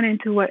then he went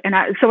into what,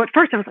 so at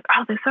first I was like,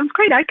 oh, this sounds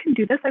great. I can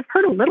do this. I've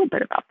heard a little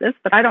bit about this,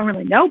 but I don't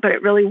really know, but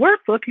it really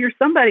works. Look, here's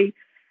somebody.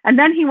 And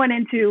then he went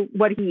into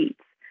what he eats.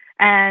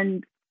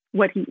 And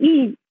what he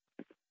eats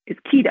is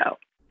keto.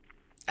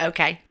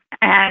 Okay.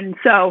 And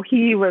so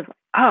he was,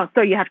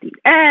 so you have to eat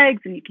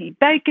eggs, and you can eat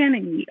bacon,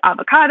 and you eat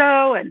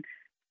avocado. And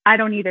I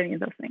don't eat any of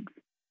those things.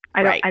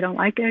 I don't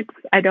like eggs.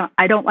 I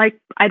don't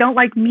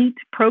like meat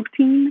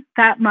protein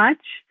that much.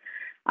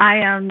 I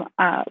am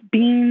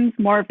beans,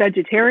 more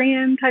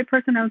vegetarian type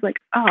person. I was like,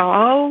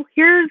 oh,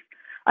 here's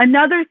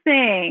another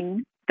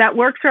thing that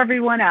works for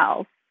everyone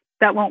else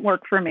that won't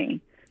work for me.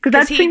 Because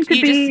that seemed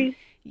to be...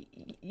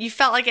 You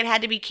felt like it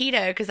had to be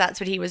keto because that's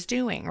what he was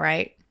doing,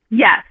 right?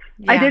 Yes.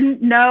 Yeah. I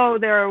didn't know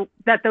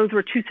that those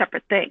were two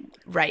separate things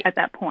at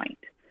that point.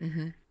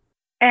 Mm-hmm.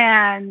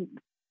 And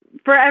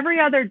for every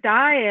other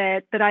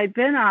diet that I've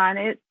been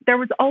on, there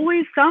was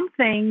always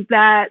something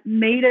that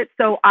made it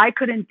so I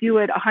couldn't do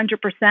it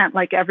 100%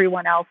 like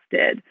everyone else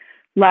did.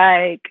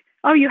 Like,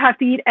 oh, you have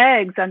to eat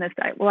eggs on this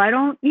diet. Well, I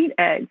don't eat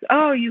eggs.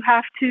 Oh, you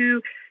have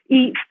to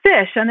eat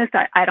fish on this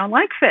diet. I don't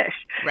like fish.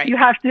 Right. You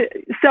have to.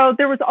 So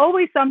there was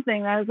always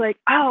something that I was like,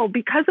 oh,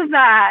 because of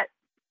that,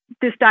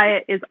 this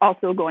diet is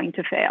also going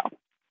to fail.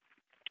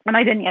 And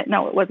I didn't yet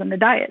know it wasn't a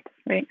diet,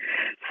 right?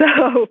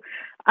 So,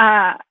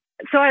 I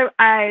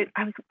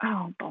was,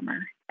 oh, bummer.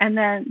 And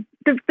then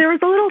there was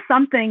a little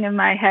something in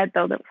my head,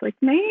 though, that was like,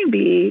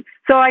 maybe.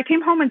 So I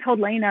came home and told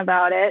Lena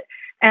about it.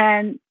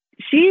 And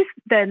she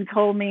then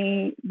told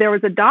me there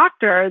was a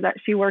doctor that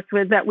she worked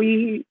with that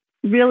we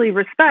really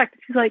respect.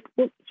 She's like,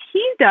 well,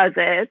 he does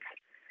it.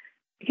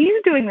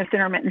 He's doing this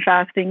intermittent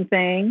fasting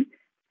thing,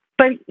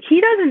 but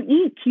he doesn't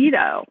eat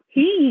keto.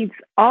 He eats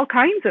all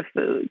kinds of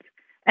foods.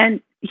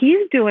 And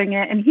he's doing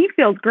it, and he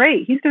feels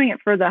great. He's doing it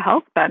for the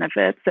health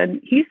benefits,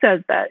 and he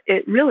says that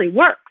it really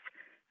works.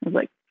 I was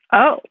like,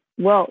 oh,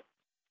 well,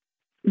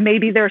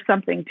 maybe there's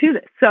something to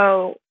this.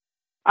 So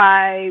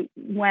I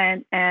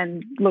went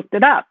and looked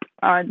it up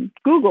on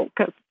Google,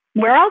 because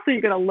where else are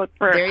you going to look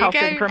for health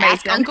information?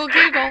 Ask Uncle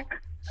Google.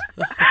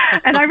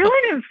 And I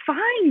really didn't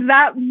find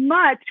that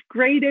much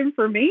great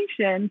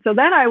information. So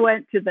then I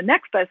went to the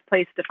next best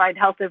place to find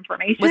health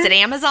information. Was it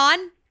Amazon?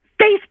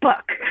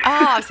 Facebook.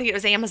 Oh, I was thinking it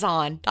was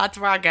Amazon. That's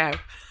where I go.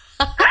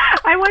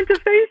 I went to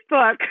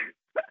Facebook.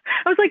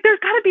 I was like, there's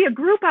got to be a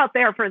group out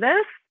there for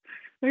this.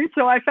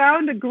 So I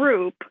found a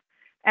group,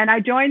 and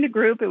I joined a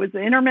group. It was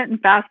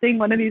intermittent fasting,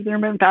 one of these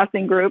intermittent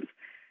fasting groups.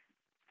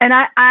 And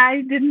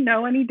I didn't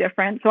know any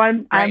different. So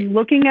I'm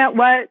looking at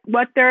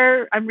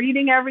I'm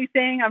reading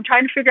everything. I'm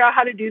trying to figure out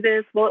how to do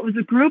this. Well, it was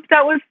a group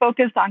that was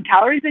focused on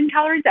calories in,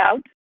 calories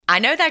out. I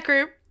know that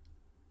group.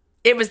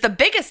 It was the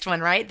biggest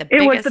one, right?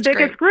 It was the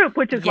biggest group,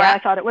 which is why I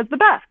thought it was the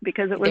best,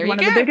 because it was one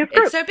of the biggest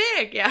groups. It's so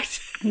big, yes.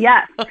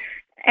 Yes.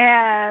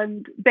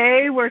 And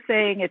they were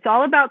saying it's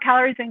all about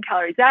calories in,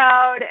 calories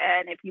out.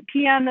 And if you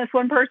PM this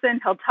one person,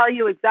 he'll tell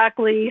you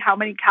exactly how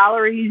many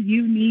calories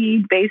you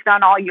need based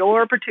on all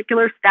your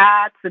particular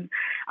stats. And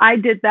I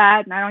did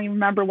that, and I don't even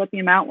remember what the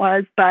amount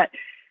was.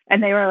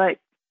 And they were like,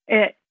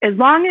 as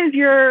long as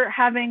you're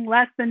having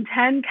less than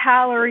 10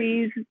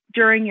 calories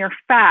during your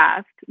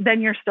fast, then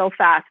you're still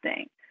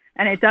fasting.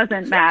 And it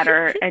doesn't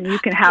matter, and you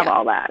can have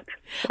all that.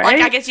 Right?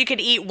 Like, I guess you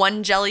could eat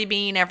one jelly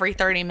bean every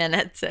 30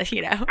 minutes,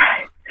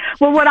 Right.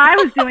 Well, what I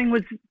was doing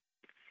was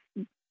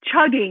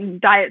chugging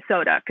diet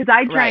soda, because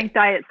I drank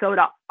diet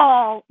soda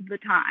all the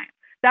time.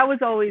 That was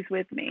always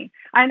with me.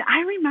 And I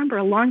remember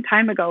a long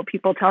time ago,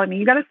 people telling me,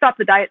 you got to stop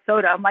the diet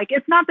soda. I'm like,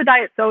 it's not the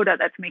diet soda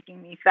that's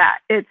making me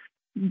fat. It's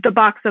the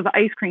box of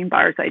ice cream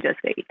bars I just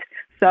ate.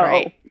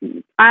 So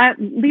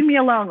leave me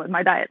alone with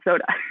my diet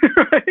soda.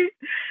 Right?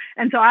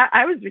 And so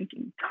I was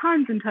drinking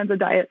tons and tons of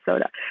diet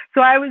soda.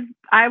 So I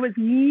was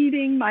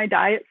needing my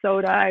diet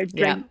soda. I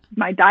drank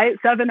my Diet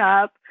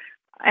 7-Up,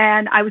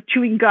 and I was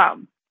chewing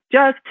gum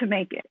just to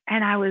make it.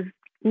 And I was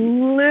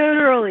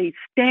literally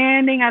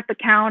standing at the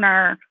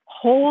counter,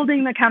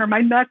 holding the counter.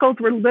 My knuckles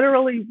were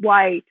literally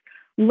white,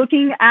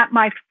 looking at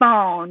my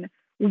phone,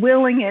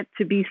 willing it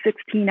to be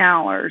 16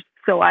 hours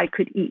so I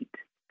could eat,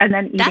 and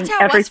then eating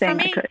everything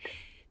I could.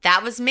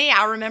 That was me.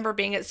 I remember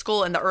being at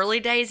school in the early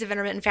days of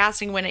intermittent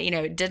fasting when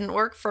it didn't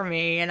work for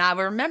me. And I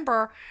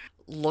remember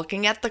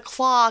looking at the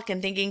clock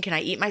and thinking, can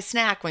I eat my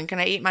snack? When can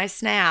I eat my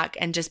snack?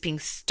 And just being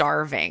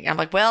starving. I'm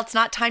like, well, it's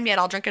not time yet.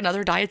 I'll drink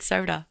another diet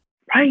soda.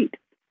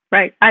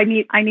 Right. I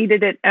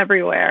needed it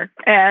everywhere.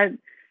 And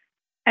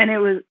it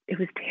was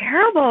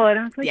terrible. And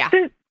I was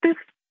like,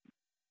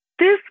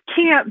 this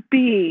can't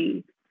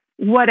be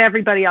what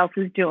everybody else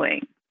is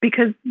doing,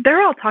 because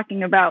they're all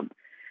talking about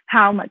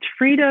how much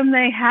freedom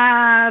they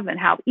have and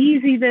how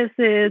easy this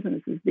is.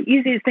 And this is the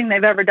easiest thing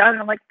they've ever done.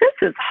 And I'm like, this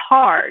is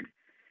hard.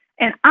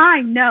 And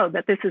I know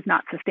that this is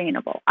not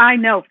sustainable. I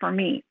know for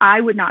me, I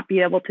would not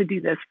be able to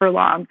do this for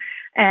long.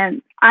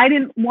 And I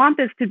didn't want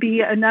this to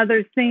be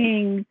another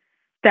thing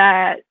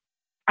that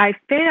I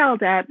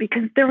failed at,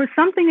 because there was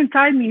something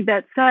inside me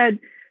that said,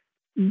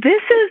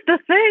 this is the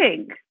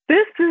thing.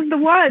 This is the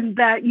one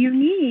that you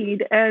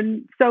need.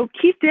 And so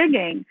keep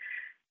digging.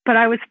 But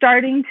I was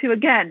starting to,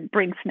 again,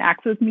 bring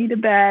snacks with me to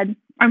bed.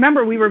 I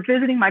remember we were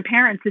visiting my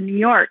parents in New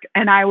York,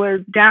 and I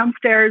was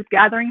downstairs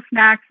gathering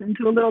snacks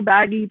into a little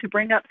baggie to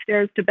bring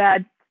upstairs to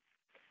bed.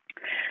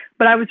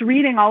 But I was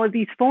reading all of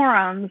these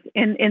forums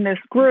in this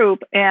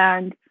group,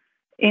 and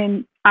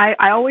it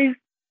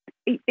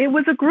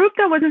was a group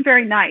that wasn't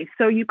very nice.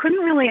 So you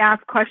couldn't really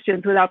ask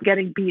questions without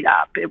getting beat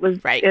up. It was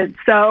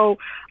so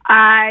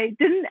I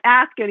didn't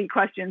ask any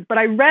questions, but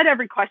I read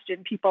every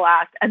question people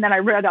asked, and then I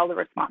read all the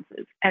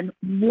responses. And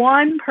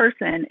one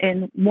person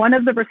in one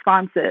of the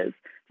responses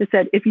just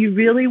said, if you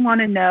really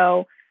want to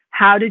know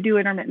how to do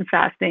intermittent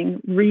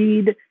fasting,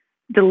 read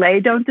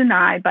Delay, Don't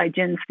Deny by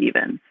Jen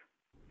Stevens.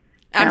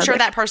 I'm sure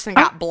that person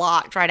got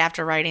blocked right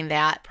after writing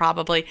that,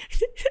 probably.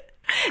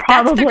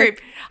 That's the group.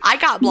 I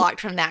got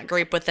blocked from that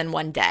group within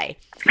one day.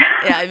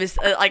 Yeah, it was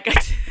like,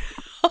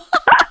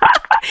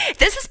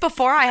 this is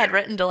before I had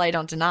written Delay,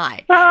 Don't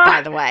Deny,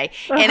 by the way.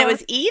 And it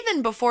was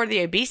even before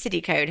the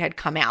obesity code had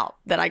come out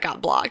that I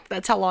got blocked.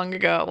 That's how long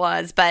ago it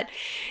was. But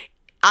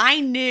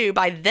I knew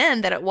by then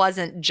that it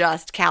wasn't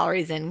just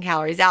calories in,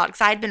 calories out,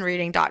 because I had been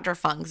reading Dr.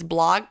 Fung's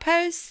blog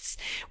posts,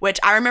 which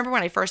I remember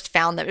when I first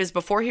found them, it was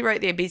before he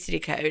wrote the obesity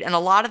code. And a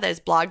lot of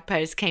those blog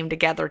posts came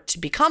together to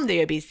become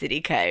the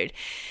obesity code.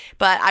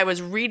 But I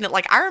was reading it.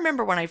 Like, I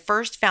remember when I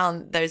first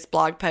found those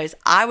blog posts,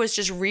 I was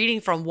just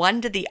reading from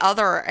one to the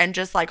other and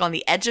just like on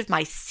the edge of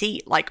my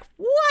seat, like,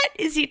 what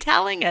is he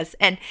telling us?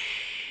 And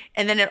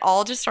then it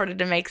all just started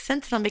to make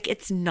sense. And I'm like,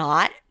 it's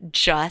not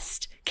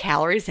just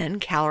calories in,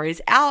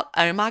 calories out.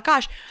 Oh my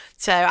gosh.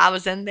 So I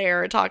was in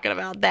there talking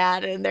about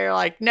that, and they're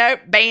like, nope,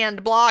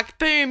 banned, blocked,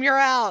 boom, you're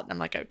out. And I'm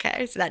like,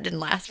 okay. So that didn't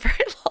last very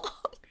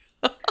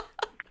long.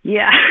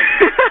 Yeah.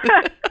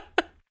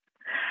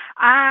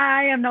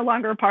 I am no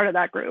longer a part of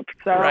that group.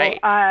 So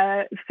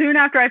soon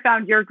after I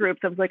found your groups,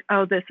 I was like,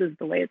 oh, this is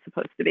the way it's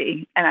supposed to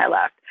be. And I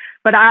left.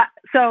 But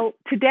so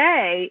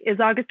today is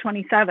August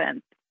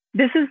 27th.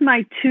 This is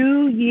my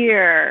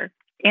 2-year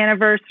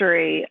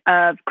anniversary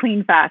of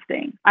clean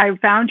fasting. I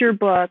found your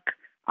book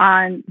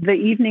on the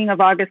evening of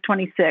August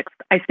 26th.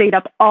 I stayed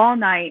up all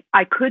night.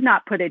 I could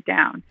not put it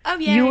down. Oh,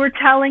 yeah. You were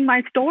telling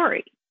my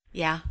story.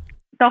 Yeah.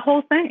 The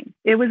whole thing.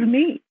 It was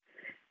me.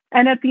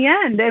 And at the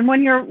end, and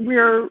when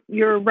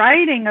you're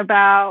writing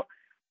about,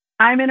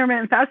 I'm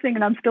intermittent fasting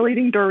and I'm still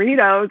eating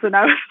Doritos, and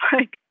I was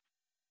like,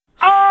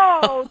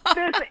 oh,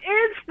 this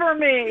is for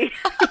me.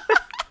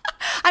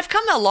 I've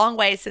come a long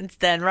way since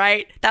then,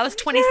 right? That was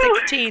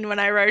 2016 when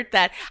I wrote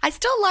that. I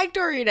still like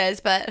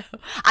Doritos, but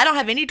I don't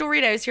have any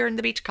Doritos here in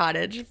the beach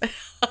cottage.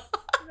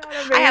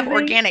 I have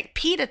organic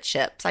pita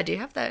chips. I do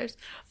have those,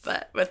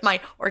 but with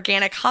my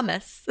organic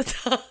hummus.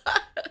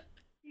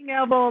 Being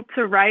able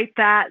to write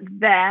that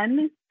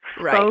then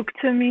spoke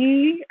to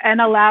me and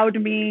allowed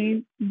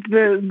me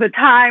the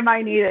time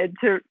I needed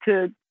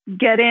to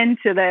get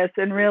into this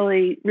and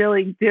really,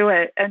 really do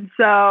it. And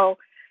so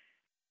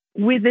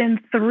within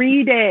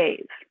 3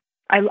 days,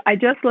 I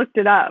just looked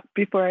it up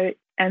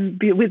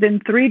within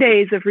 3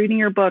 days of reading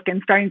your book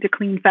and starting to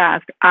clean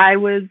fast, I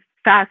was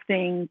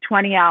fasting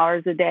 20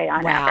 hours a day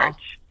on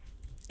average.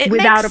 It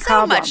without makes a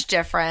problem. So much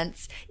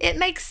difference. It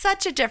makes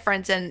such a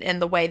difference in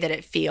the way that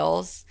it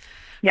feels.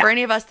 Yeah. For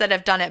any of us that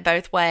have done it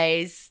both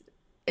ways,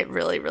 it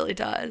really, really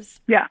does.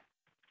 Yeah.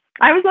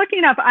 I was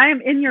looking up. I am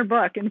in your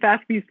book in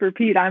Fast Feast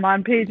Repeat. I'm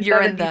on page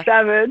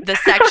 77. In the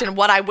section.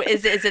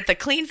 Is it the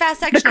clean fast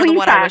section or the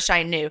one I wish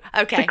I knew?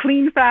 Okay. The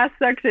clean fast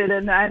section.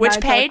 And which I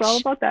page? All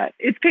about that.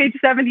 It's page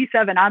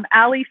 77. I'm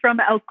Allie from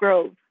Elk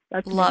Grove.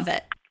 Love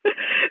it.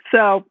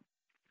 So,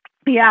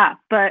 yeah.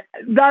 But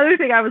the other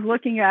thing I was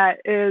looking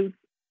at is,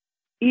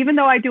 even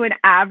though I do an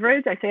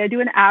average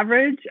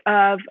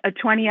of a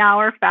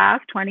 20-hour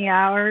fast, 20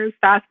 hours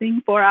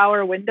fasting,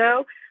 4-hour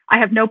window, I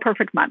have no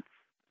perfect months.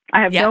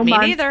 I have no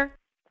months. Me neither.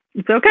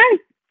 It's okay.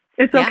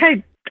 It's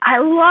okay. I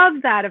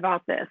love that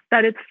about this,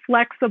 that it's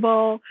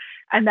flexible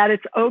and that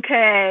it's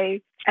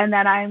okay, and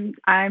that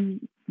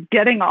I'm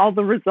getting all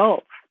the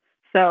results.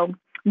 So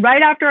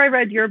right after I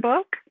read your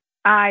book,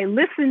 I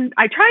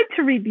tried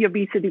to read the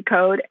Obesity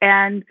Code,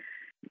 and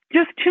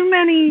just too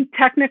many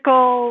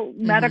technical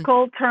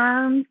medical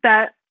terms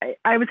that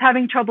I was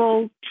having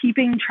trouble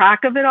keeping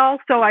track of it all.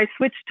 So I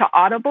switched to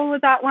Audible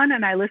with that one,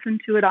 and I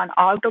listened to it on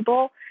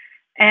Audible.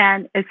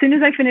 And as soon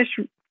as I finished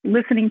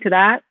listening to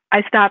that,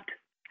 I stopped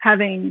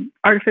having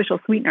artificial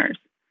sweeteners,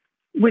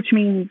 which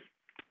means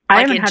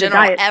I haven't had a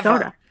diet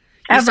soda.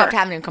 You stopped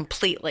having them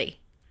completely.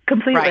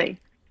 Right.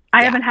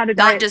 I haven't had a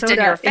diet soda not just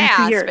in your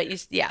fast,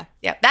 years.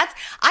 But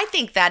I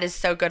think that is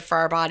so good for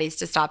our bodies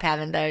to stop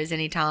having those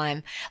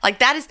anytime. Like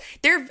that is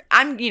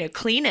I'm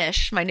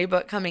Cleanish, my new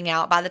book coming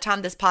out. By the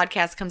time this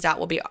podcast comes out,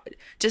 we'll be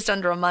just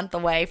under a month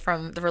away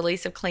from the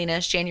release of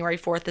Cleanish. January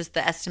 4th is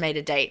the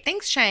estimated date.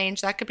 Things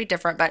change, that could be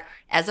different, but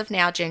as of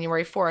now,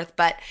 January 4th.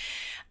 But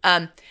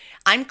I'm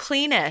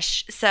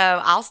Cleanish, so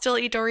I'll still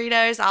eat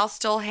Doritos. I'll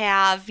still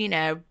have,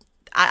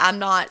 I'm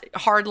not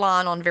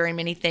hardline on very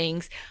many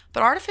things,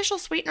 but artificial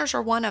sweeteners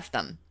are one of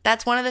them.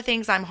 That's one of the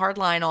things I'm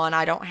hardline on.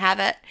 I don't have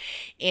it,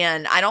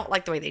 and I don't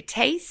like the way they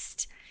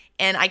taste,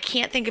 and I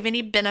can't think of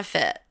any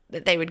benefit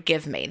that they would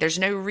give me. There's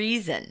no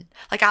reason.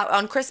 Like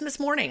on Christmas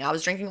morning, I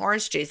was drinking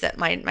orange juice at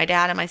my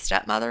dad and my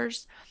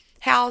stepmother's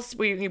house.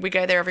 We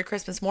go there every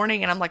Christmas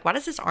morning, and I'm like, why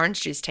does this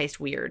orange juice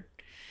taste weird?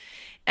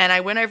 And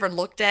I went over and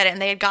looked at it,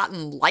 and they had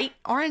gotten light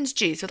orange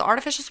juice with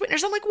artificial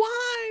sweeteners. I'm like,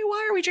 why?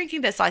 Why are we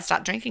drinking this? So I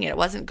stopped drinking it. It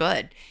wasn't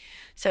good.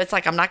 So it's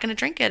like, I'm not going to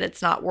drink it.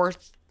 It's not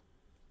worth,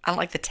 I don't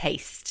like the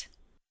taste.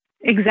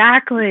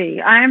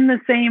 Exactly. I'm the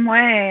same way.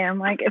 I'm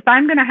like, if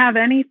I'm going to have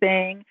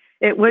anything,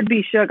 it would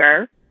be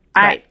sugar.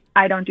 Right.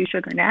 I don't do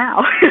sugar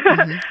now,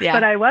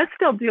 but I was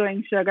still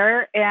doing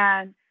sugar,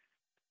 and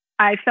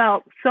I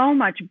felt so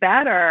much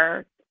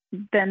better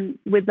than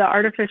with the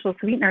artificial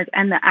sweeteners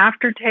and the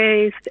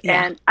aftertaste.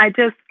 Yeah. And I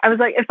was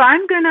like, if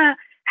I'm going to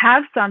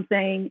have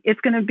something,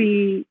 it's going to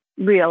be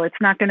real. It's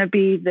not going to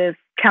be this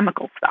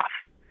chemical stuff.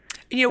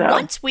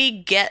 Once we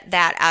get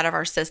that out of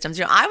our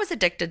systems, I was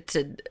addicted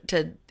to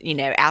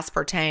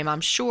aspartame.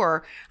 I'm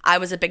sure I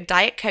was a big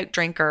Diet Coke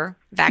drinker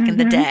back in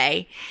the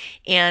day.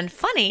 And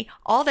funny,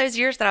 all those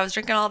years that I was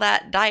drinking all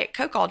that Diet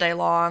Coke all day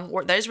long,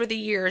 those were the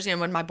years,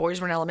 when my boys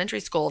were in elementary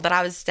school, that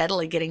I was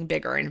steadily getting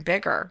bigger and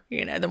bigger.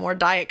 The more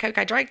Diet Coke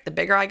I drank, the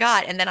bigger I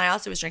got. And then I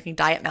also was drinking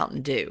Diet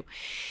Mountain Dew.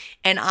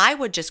 And I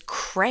would just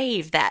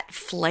crave that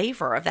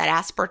flavor of that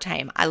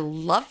aspartame. I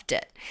loved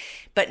it.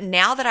 But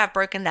now that I've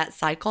broken that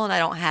cycle and I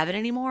don't have it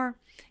anymore,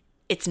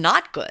 it's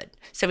not good.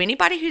 So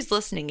anybody who's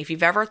listening, if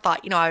you've ever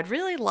thought, I would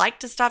really like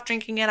to stop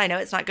drinking it. I know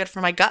it's not good for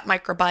my gut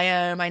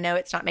microbiome. I know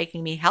it's not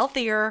making me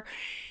healthier.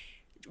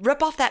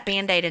 Rip off that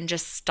Band-Aid and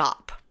just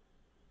stop.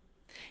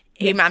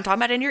 I'm talking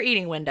about in your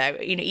eating window.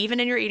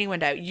 Even in your eating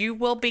window, you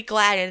will be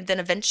glad, and then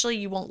eventually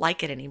you won't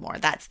like it anymore.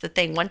 That's the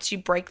thing. Once you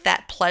break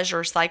that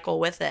pleasure cycle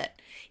with it,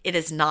 it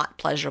is not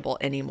pleasurable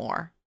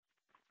anymore.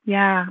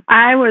 Yeah,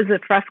 I was a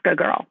Fresca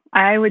girl.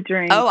 I would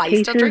drink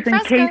cases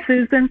and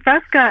cases and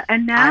Fresca,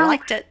 and now I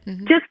liked it.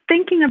 Just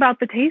thinking about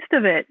the taste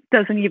of it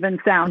doesn't even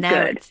sound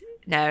good.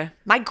 No,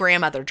 my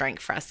grandmother drank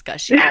Fresca.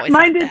 She always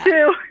mine did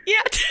too.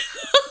 Yeah.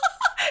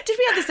 Did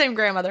we have the same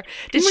grandmother?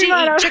 Did she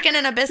eat chicken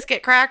and a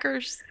biscuit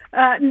crackers?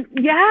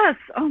 Yes.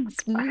 Oh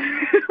my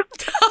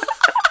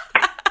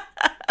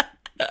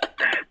God.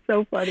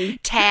 So funny.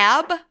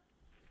 Tab. Did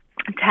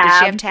she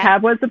have Tab?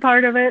 Tab was a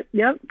part of it.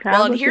 Yep.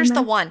 Well, and here's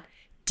the one.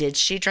 Did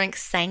she drink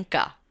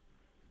Sanka?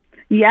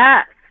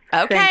 Yes.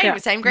 Okay, Sanka.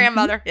 Same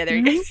grandmother. Yeah, there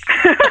you go.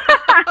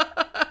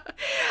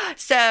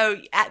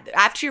 So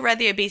after you read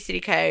the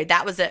obesity code,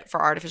 that was it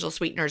for artificial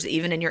sweeteners,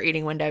 even in your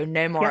eating window.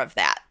 No more of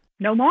that.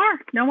 No more.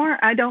 No more.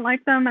 I don't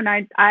like them. And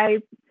I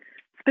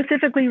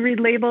specifically read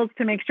labels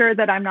to make sure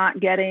that I'm not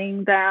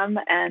getting them.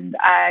 And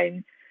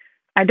I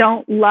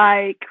don't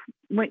like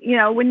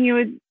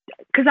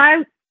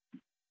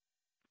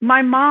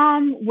my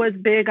mom was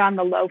big on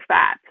the low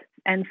fat.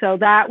 And so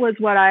that was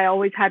what I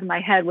always had in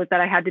my head, was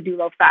that I had to do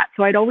low fat.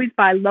 So I'd always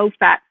buy low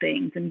fat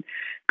things and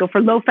go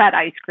for low fat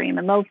ice cream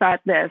and low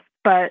fat this.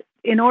 But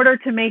in order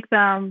to make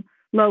them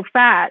low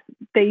fat,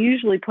 they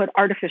usually put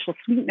artificial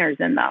sweeteners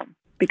in them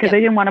because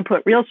they didn't want to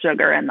put real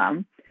sugar in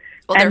them.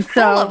 Well, they're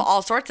full of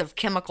all sorts of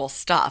chemical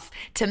stuff.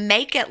 To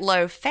make it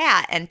low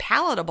fat and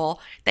palatable,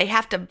 they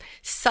have to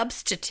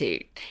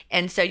substitute.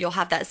 And so you'll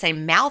have that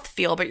same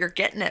mouthfeel, but you're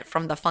getting it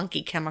from the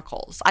funky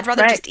chemicals. I'd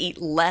rather just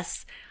eat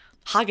less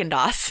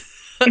Haagen-Dazs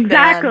than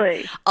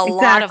a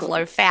lot of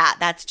low fat.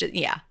 That's just,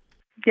 Yeah.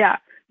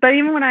 But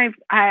even when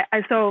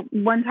so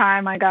one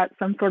time I got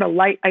some sort of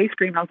light ice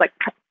cream, I was like,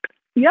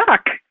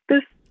 yuck,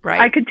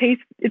 I could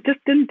taste, it just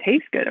didn't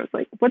taste good. I was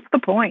like, what's the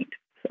point?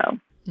 So,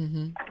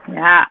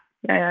 yeah.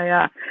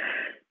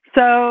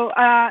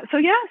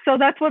 So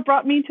that's what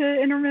brought me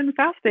to intermittent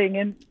fasting.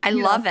 And I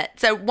love it.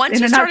 So once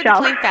you started the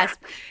clean fast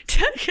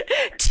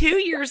 2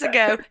 years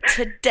ago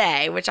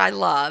today, which I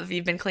love,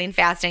 you've been clean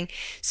fasting.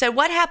 So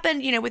what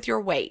happened, with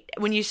your weight?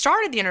 When you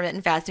started the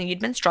intermittent fasting, you'd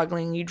been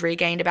struggling. You'd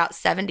regained about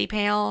 70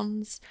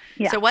 pounds.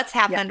 Yeah. So what's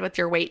happened with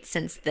your weight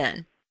since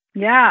then?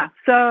 Yeah.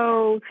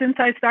 So since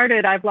I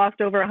started, I've lost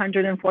over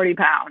 140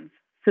 pounds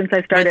since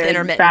I started with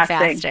intermittent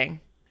fasting.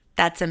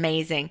 That's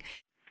amazing.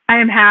 I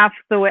am half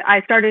the way.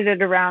 I started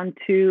at around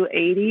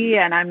 280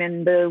 and I'm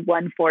in the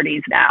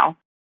 140s now.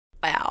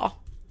 Wow.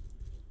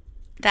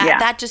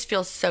 That just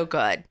feels so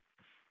good.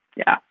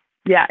 Yeah.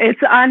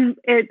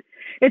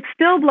 It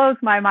still blows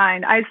my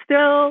mind.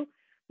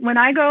 When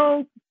I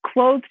go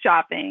clothes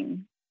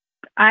shopping,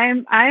 I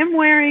am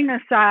wearing a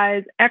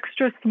size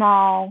extra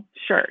small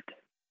shirt.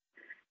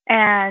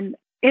 And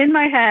in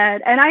my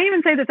head, and I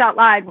even say this out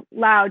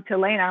loud to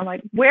Lena, I'm like,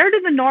 where do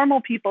the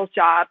normal people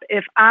shop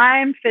if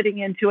I'm fitting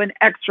into an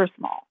extra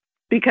small?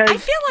 Because I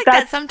feel like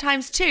that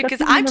sometimes too, because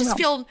I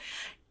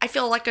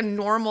feel like a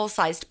normal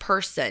sized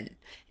person.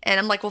 And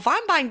I'm like, well, if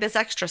I'm buying this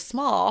extra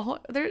small,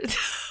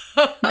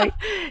 like,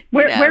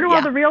 where do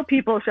all the real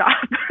people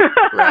shop?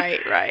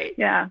 Right.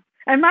 Yeah.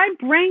 And my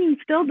brain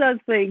still does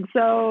things.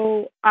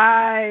 So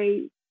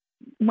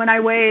when I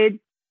weighed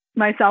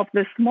myself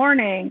this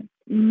morning,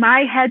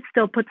 my head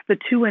still puts the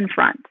 2 in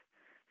front.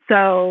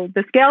 So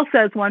the scale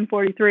says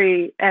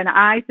 143 and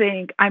I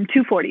think I'm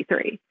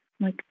 243.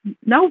 I'm like,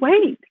 no,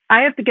 wait,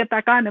 I have to get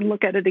back on and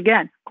look at it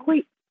again. Oh,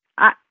 wait,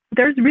 I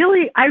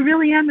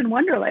really am in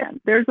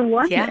Wonderland. There's a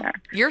 1 there.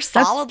 You're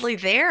solidly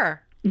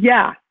there.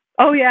 Yeah.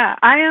 Oh yeah.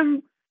 I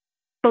am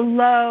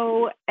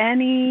below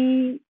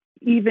any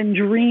even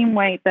dream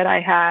weight that I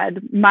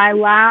had. My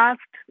last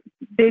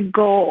big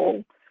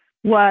goal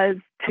was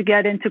to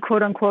get into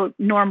quote unquote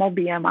normal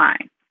BMI.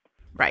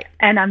 Right.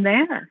 And I'm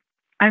there.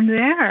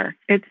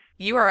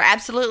 You are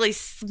absolutely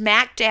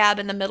smack dab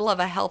in the middle of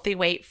a healthy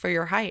weight for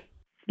your height.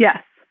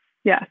 Yes.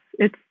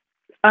 It's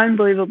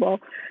unbelievable.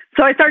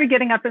 So I started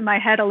getting up in my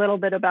head a little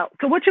bit about,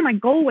 so what should my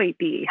goal weight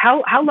be?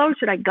 How low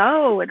should I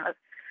go? And I was,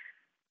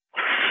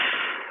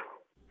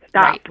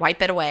 stop. Right.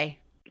 Wipe it away.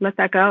 Let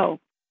that go.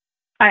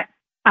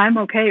 I'm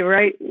okay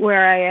right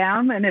where I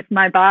am. And if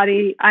my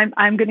body,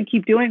 I'm going to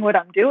keep doing what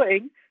I'm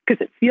doing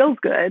because it feels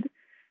good.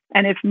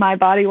 And if my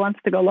body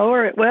wants to go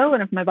lower, it will.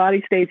 And if my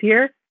body stays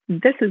here,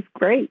 this is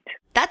great.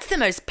 That's the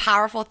most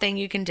powerful thing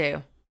you can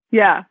do.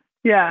 Yeah.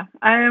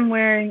 I am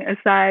wearing a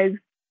size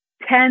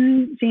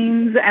 10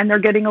 jeans and they're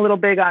getting a little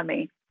big on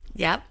me.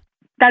 Yep.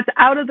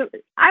 I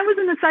was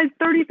in a size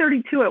 30,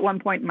 32 at one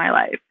point in my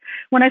life.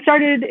 When I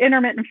started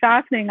intermittent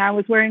fasting, I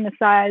was wearing a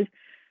size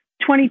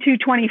 22,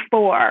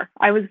 24.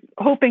 I was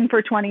hoping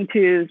for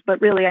 22s,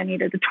 but really I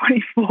needed a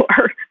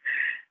 24.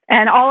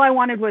 And all I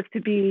wanted was to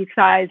be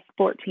size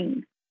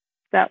 14.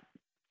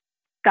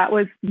 That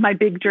was my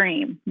big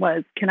dream,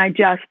 was, can I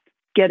just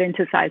get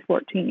into size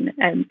 14?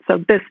 And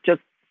so this just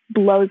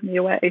blows me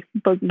away.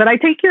 But I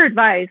take your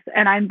advice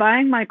and I'm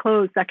buying my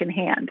clothes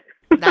secondhand.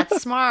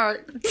 That's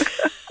smart.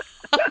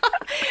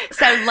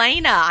 So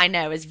Lena, I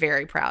know, is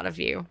very proud of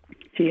you.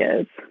 She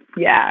is.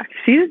 Yeah.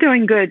 She's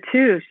doing good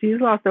too.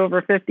 She's lost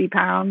over 50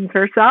 pounds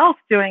herself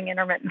doing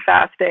intermittent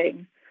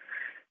fasting.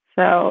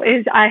 So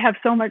I have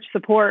so much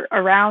support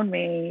around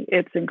me.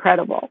 It's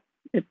incredible.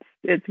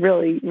 It's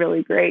really,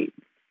 really great.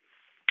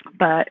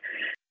 But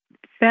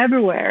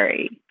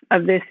February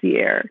of this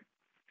year,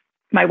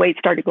 my weight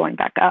started going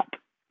back up.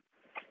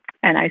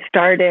 And I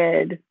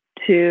started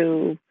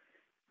to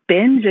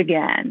binge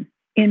again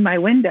in my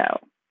window.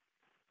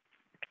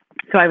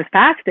 So I was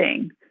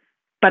fasting,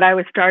 but I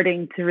was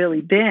starting to really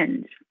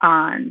binge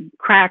on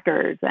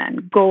crackers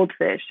and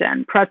goldfish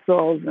and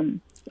pretzels and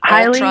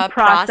highly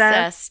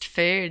processed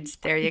foods.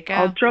 There you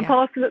go.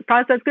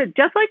 Processed goods,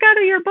 just like out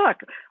of your book.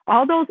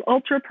 All those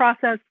ultra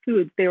processed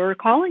foods, they were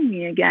calling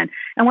me again.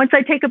 And once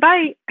I take a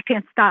bite, I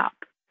can't stop.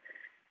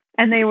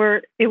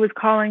 and it was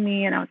calling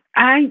me, and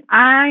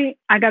I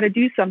got to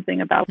do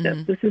something about this.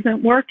 Mm-hmm. This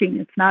isn't working.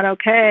 It's not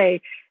okay.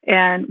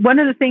 And one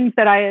of the things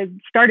that I had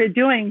started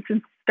doing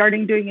since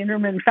starting doing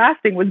intermittent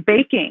fasting was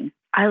baking.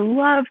 I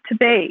love to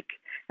bake,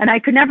 and I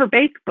could never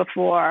bake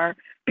before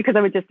because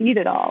I would just eat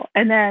it all.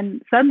 And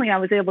then suddenly I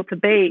was able to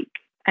bake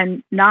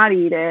and not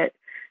eat it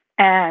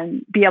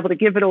and be able to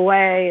give it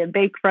away and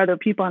bake for other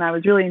people. And I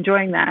was really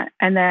enjoying that.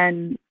 And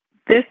then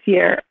this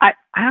year, I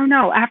don't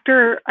know,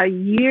 after a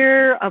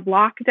year of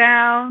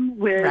lockdown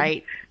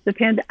with the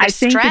pandemic, I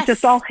think it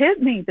just all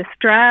hit me, the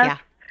stress. Yeah.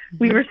 Mm-hmm.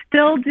 We were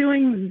still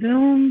doing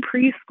Zoom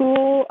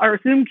preschool or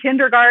Zoom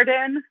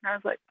kindergarten. And I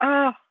was like,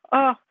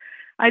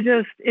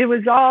 it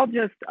was all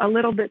just a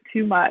little bit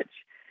too much.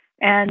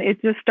 And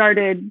it just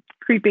started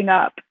creeping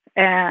up.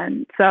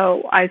 And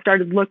so I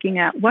started looking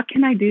at, what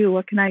can I do?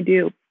 What can I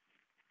do?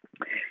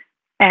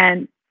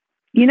 And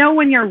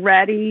when you're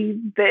ready,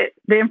 the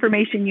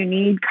information you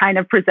need kind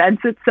of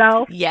presents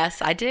itself.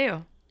 Yes, I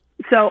do.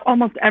 So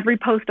almost every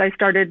post I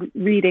started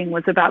reading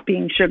was about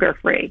being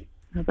sugar-free.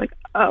 I was like,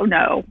 oh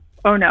no.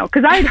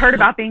 Because I had heard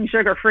about being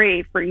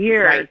sugar-free for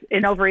years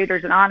in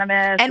Overeaters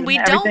Anonymous. And we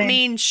don't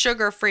mean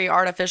sugar-free,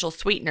 artificial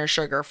sweetener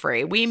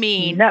sugar-free. We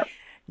mean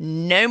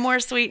no more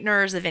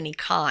sweeteners of any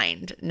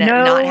kind. No,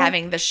 not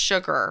having the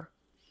sugar.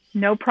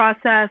 No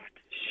processed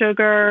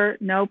sugar,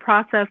 no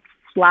processed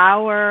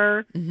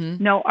flour,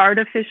 no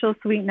artificial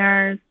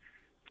sweeteners.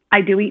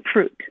 I do eat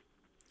fruit.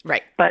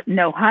 Right. But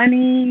no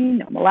honey,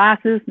 no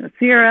molasses, no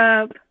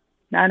syrup,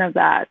 none of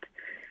that.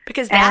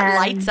 Because that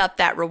lights up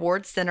that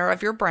reward center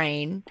of your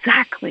brain.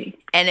 Exactly.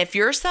 And if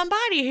you're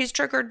somebody who's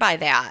triggered by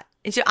that,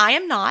 and so I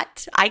am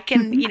not. I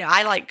can,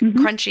 I like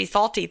crunchy,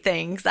 salty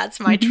things. That's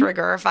my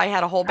trigger. If I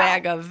had a whole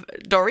bag of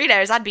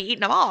Doritos, I'd be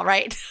eating them all,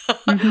 right?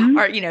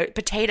 Or,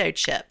 potato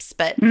chips.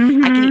 But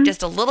I can eat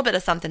just a little bit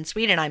of something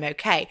sweet and I'm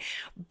okay.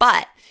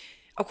 But,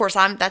 of course,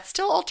 that's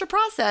still ultra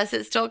processed.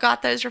 It's still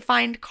got those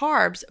refined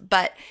carbs.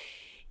 But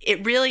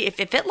it really,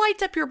 if it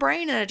lights up your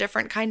brain in a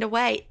different kind of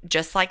way,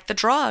 just like the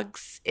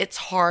drugs, it's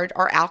hard,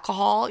 or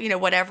alcohol,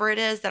 whatever it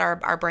is that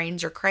our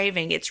brains are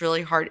craving, it's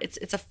really hard.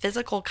 It's a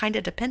physical kind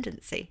of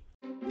dependency.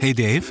 Hey,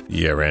 Dave.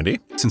 Yeah, Randy?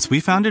 Since we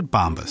founded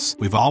Bombas,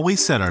 we've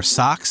always said our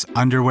socks,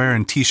 underwear,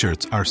 and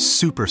T-shirts are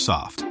super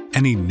soft.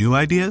 Any new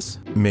ideas?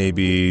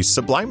 Maybe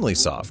sublimely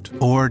soft.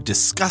 Or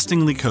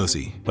disgustingly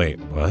cozy. Wait,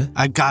 what?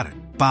 I got it.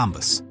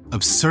 Bombas.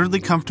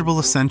 Absurdly comfortable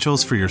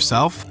essentials for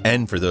yourself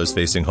and for those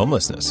facing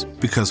homelessness.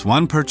 Because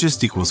one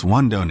purchased equals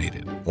one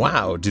donated.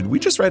 Wow, did we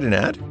just write an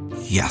ad?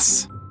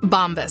 Yes.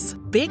 Bombas.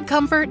 Big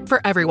comfort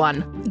for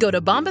everyone. Go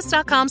to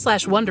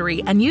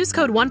bombas.com/Wondery and use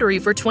code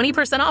Wondery for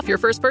 20% off your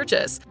first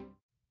purchase.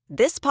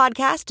 This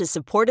podcast is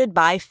supported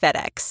by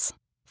FedEx.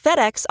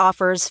 FedEx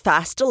offers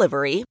fast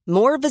delivery,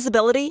 more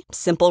visibility,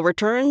 simple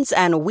returns,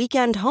 and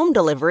weekend home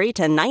delivery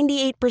to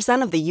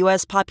 98% of the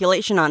U.S.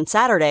 population on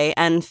Saturday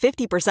and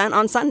 50%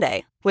 on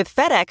Sunday. With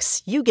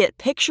FedEx, you get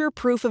picture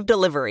proof of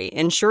delivery,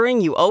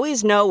 ensuring you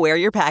always know where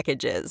your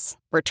package is.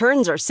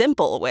 Returns are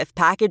simple with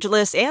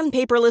packageless and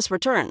paperless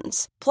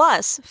returns.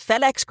 Plus,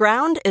 FedEx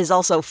Ground is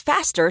also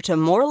faster to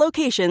more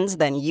locations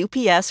than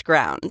UPS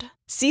Ground.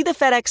 See the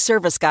FedEx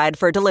service guide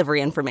for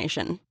delivery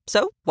information.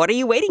 So, what are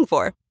you waiting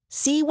for?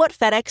 See what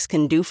FedEx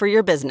can do for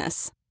your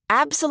business.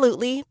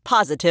 Absolutely,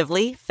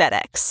 positively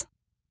FedEx.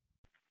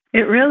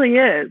 It really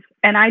is.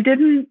 And I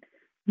didn't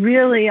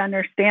really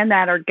understand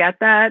that or get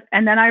that.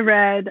 And then I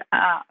read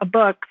a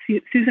book,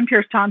 Susan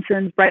Pierce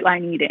Thompson's Bright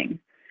Line Eating.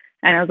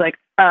 And I was like,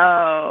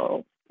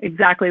 oh,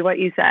 exactly what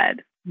you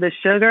said. The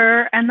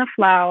sugar and the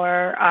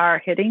flour are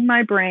hitting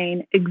my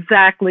brain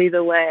exactly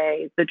the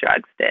way the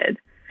drugs did.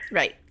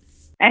 Right.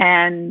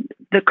 And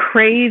the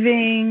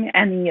craving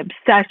and the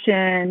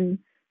obsession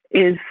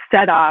is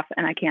set off,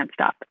 and I can't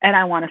stop, and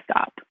I want to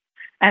stop.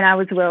 And I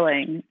was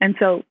willing. And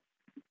so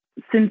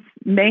since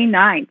May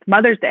 9th,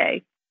 Mother's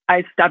Day,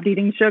 I stopped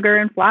eating sugar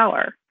and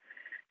flour,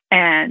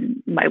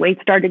 and my weight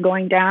started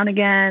going down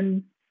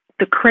again.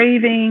 The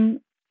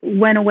craving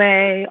went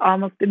away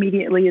almost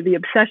immediately. The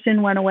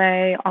obsession went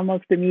away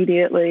almost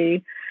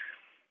immediately.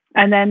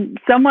 And then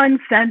someone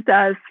sent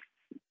us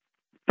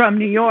from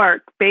New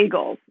York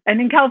bagels. And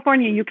in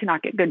California, you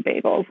cannot get good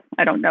bagels.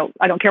 I don't know.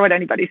 I don't care what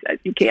anybody says.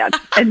 You can't.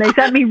 And they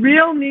sent me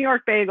real New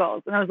York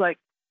bagels. And I was like,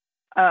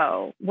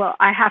 oh, well,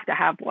 I have to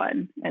have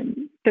one.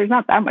 And there's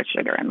not that much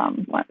sugar in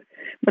them.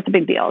 What's the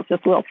big deal? It's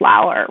just a little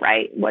flour,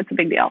 right? What's the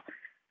big deal?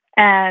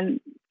 And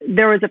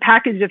there was a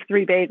package of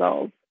 3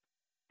 bagels,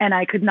 and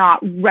I could not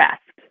rest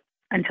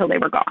until they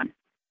were gone.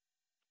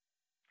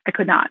 I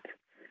could not.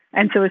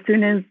 And so as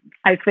soon as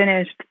I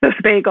finished those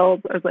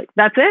bagels, I was like,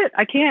 that's it.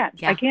 I can't.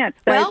 Yeah. I can't.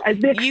 Well,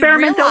 the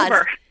experiment's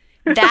over.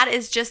 That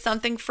is just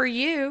something for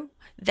you,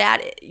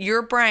 that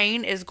your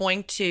brain is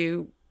going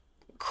to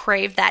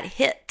crave that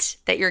hit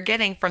that you're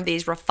getting from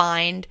these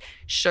refined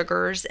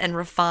sugars and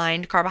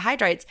refined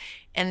carbohydrates.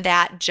 And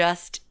that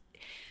just,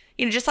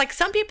 just like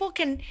some people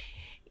can,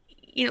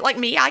 like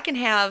me, I can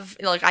have,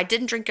 like I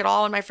didn't drink it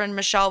all when my friend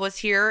Michelle was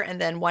here. And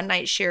then one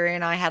night Sherry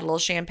and I had a little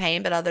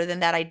champagne, but other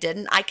than that, I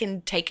didn't. I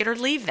can take it or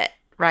leave it,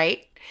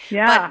 right?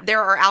 Yeah. But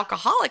there are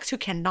alcoholics who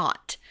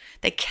cannot.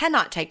 They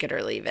cannot take it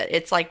or leave it.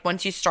 It's like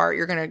once you start,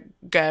 you're going to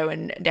go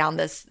and down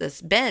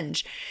this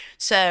binge.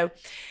 So,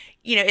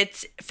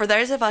 it's for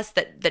those of us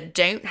that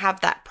don't have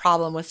that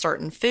problem with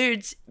certain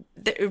foods,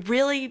 that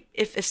really,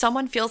 if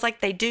someone feels like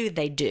they do,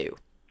 they do.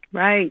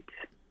 Right.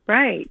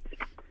 Exactly.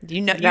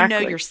 You know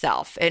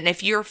yourself. And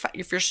if you're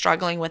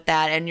struggling with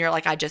that and you're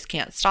like, I just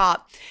can't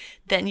stop,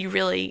 then you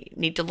really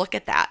need to look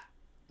at that.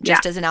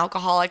 Just as an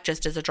alcoholic,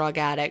 just as a drug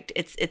addict,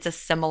 it's a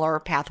similar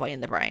pathway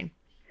in the brain.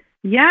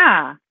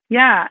 Yeah.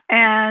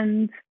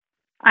 And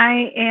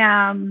I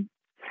am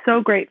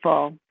so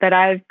grateful that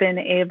I've been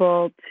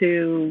able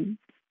to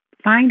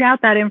find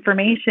out that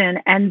information.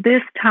 And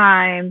this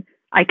time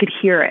I could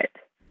hear it.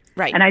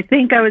 Right. And I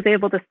think I was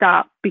able to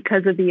stop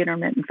because of the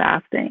intermittent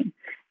fasting.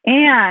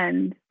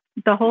 And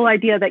the whole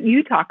idea that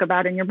you talk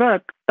about in your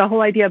book, the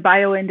whole idea of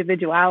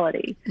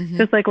bioindividuality,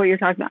 just like what you're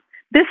talking about.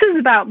 This is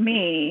about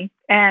me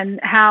and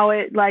how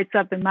it lights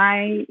up in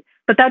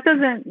but that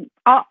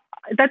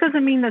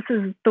doesn't mean this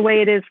is the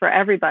way it is for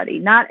everybody.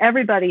 Not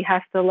everybody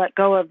has to let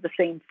go of the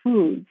same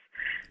foods.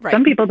 Right.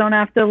 Some people don't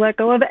have to let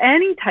go of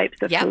any types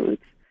of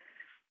foods.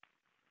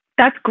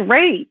 That's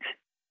great.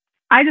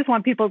 I just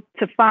want people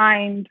to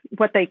find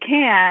what they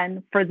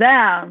can for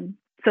them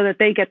so that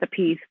they get the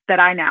peace that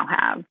I now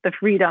have, the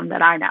freedom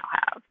that I now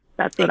have.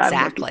 That's what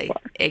I'm looking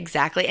for.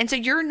 Exactly. And so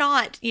you're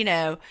not,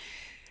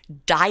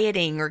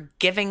 dieting or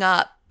giving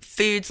up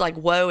foods like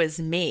woe is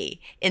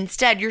me.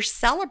 Instead, you're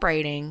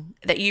celebrating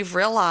that you've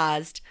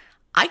realized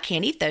I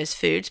can't eat those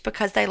foods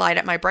because they light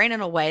up my brain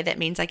in a way that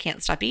means I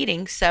can't stop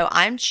eating. So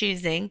I'm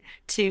choosing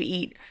to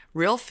eat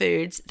real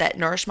foods that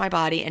nourish my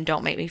body and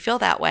don't make me feel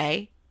that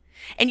way.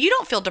 And you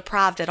don't feel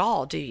deprived at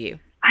all, do you?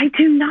 I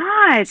do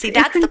not. See,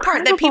 that's the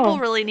part that people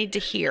really need to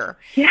hear.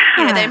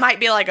 Yeah. They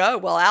might be like, oh,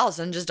 well,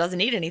 Allison just doesn't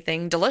eat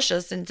anything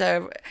delicious. And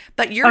so,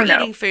 but you're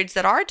eating foods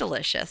that are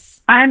delicious.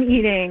 I'm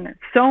eating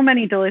so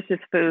many delicious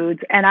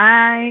foods. And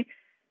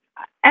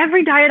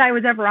every diet I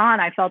was ever on,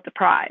 I felt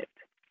deprived.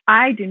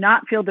 I do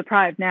not feel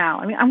deprived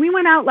now. I mean, we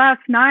went out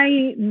last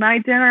night. My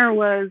dinner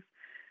was,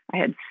 I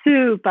had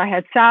soup, I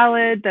had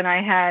salad, then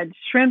I had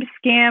shrimp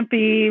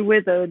scampi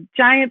with a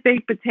giant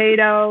baked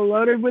potato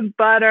loaded with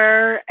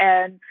butter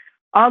and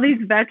all these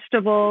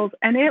vegetables,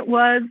 and it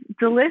was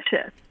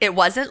delicious. It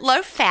wasn't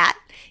low fat.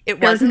 It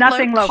wasn't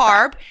low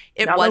carb.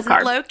 It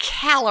wasn't low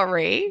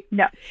calorie.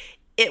 No.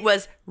 It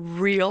was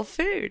real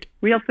food.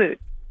 Real food.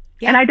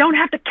 Yeah. And I don't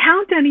have to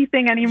count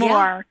anything anymore.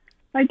 Yeah.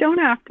 I don't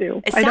have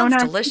to. It sounds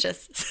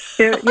delicious.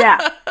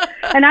 Yeah.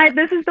 And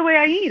this is the way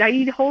I eat. I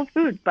eat whole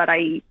foods, but I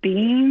eat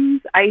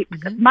beans.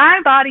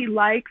 My body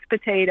likes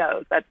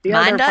potatoes. That's the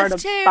other part of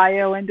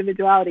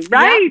bioindividuality.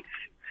 Right.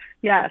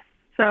 Yeah. Yes.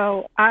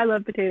 So I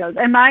love potatoes.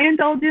 And my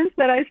indulgence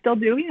that I still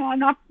do,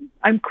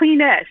 I'm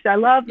cleanish. I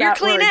love that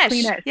word. You're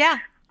cleanish. Yeah.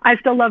 I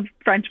still love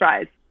French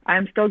fries.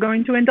 I'm still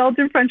going to indulge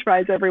in French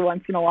fries every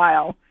once in a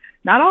while.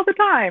 Not all the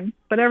time,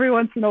 but every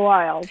once in a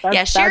while.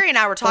 Sherry and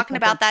I were talking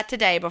about that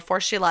today before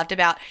she left,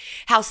 about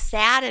how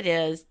sad it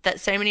is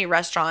that so many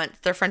restaurants,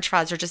 their French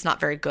fries are just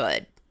not very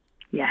good.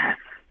 Yes.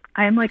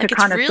 I am like a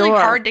connoisseur. It's really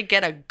hard to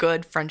get a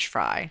good French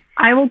fry.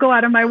 I will go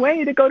out of my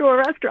way to go to a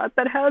restaurant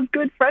that has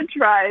good French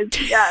fries.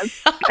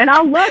 Yes. And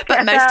I'll look but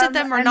at most of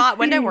them are not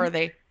window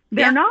worthy.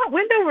 They're not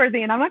window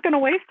worthy, and I'm not going to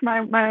waste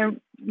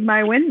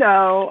my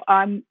window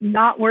on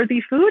not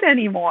worthy food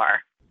anymore.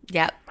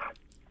 Yep.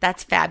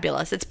 That's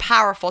fabulous. It's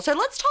powerful. So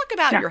let's talk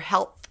about your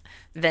health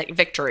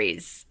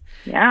victories.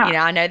 Yeah.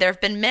 I know there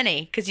have been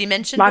many, because you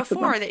mentioned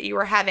before that you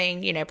were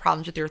having,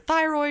 problems with your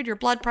thyroid, your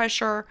blood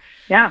pressure.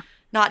 Yeah.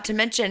 Not to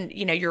mention,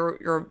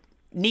 your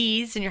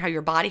knees and how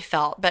your body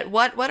felt. But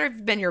what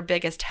have been your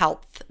biggest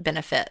health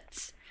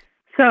benefits?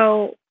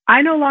 So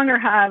I no longer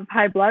have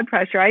high blood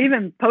pressure. I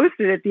even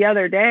posted it the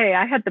other day.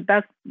 I had the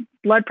best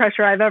blood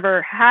pressure I've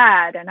ever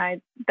had.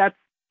 And that's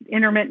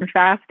intermittent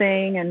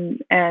fasting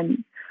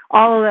and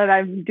all that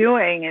I'm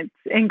doing. It's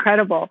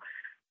incredible.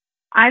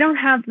 I don't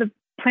have the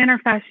plantar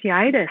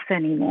fasciitis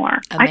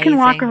anymore. Amazing. I can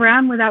walk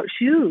around without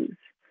shoes.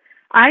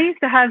 I used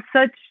to have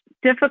such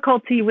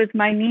difficulty with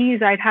my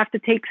knees. I'd have to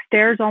take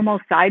stairs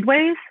almost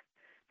sideways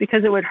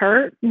because it would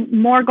hurt,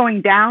 more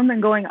going down than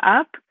going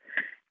up.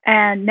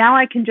 And now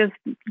I can just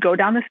go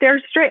down the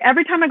stairs straight.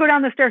 Every time I go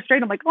down the stairs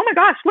straight, I'm like, oh my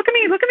gosh, look at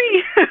me.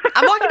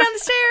 I'm walking down the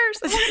stairs.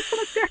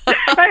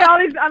 I'm like, oh,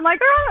 is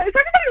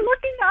everybody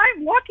looking?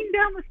 I'm walking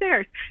down the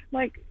stairs.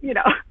 Like,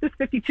 this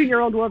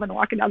 52-year-old woman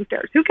walking down the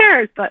stairs. Who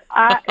cares? But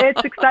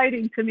it's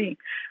exciting to me.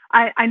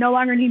 I no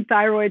longer need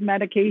thyroid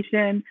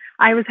medication.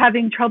 I was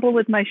having trouble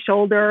with my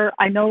shoulder.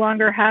 I no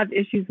longer have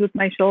issues with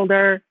my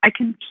shoulder. I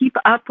can keep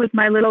up with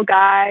my little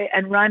guy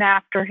and run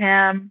after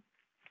him.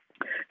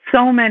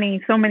 So many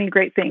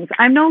great things.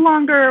 I'm no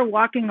longer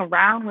walking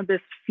around with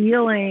this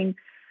feeling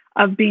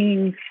of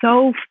being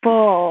so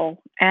full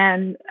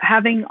and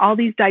having all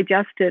these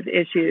digestive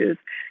issues.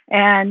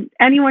 And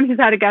anyone who's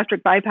had a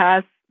gastric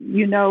bypass,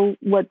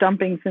 what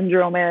dumping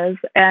syndrome is.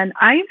 And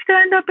I used to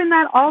end up in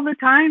that all the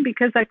time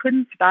because I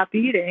couldn't stop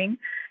eating.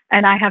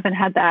 And I haven't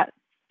had that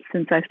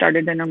since I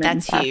started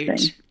intermittent fasting.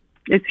 That's huge.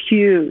 It's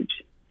huge.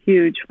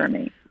 huge for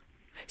me.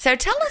 So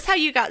tell us how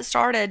you got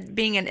started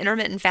being an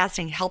intermittent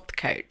fasting health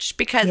coach,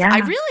 because I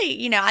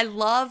really, I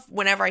love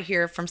whenever I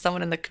hear from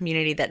someone in the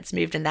community that's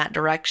moved in that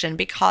direction,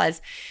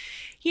 because,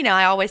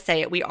 I always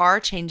say it, we are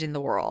changing the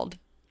world,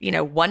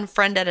 one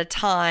friend at a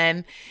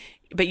time,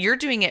 but you're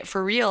doing it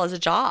for real as a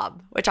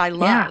job, which I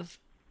love.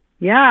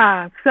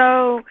 Yeah.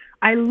 So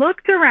I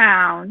looked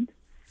around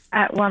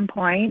at one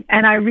point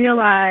and I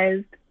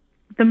realized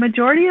the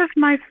majority of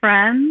my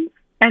friends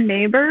and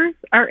neighbors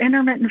are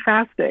intermittent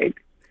fasting.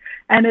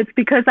 And it's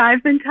because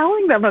I've been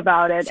telling them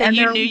about it. So and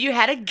you knew you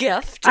had a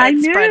gift at I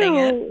knew spreading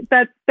it.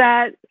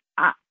 that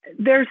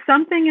there's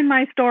something in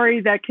my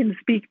story that can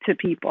speak to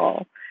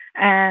people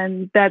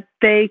and that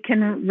they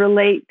can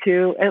relate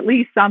to at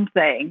least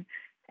something,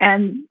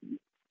 and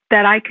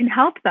that I can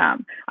help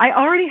them. I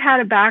already had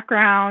a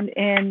background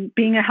in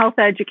being a health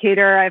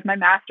educator. I have my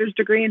master's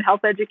degree in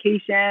health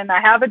education.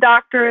 I have a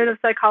doctorate of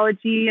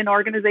psychology and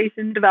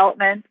organization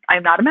development.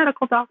 I'm not a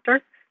medical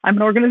doctor. I'm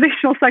an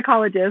organizational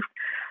psychologist.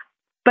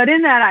 But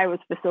in that, I was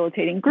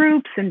facilitating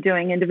groups and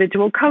doing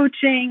individual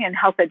coaching and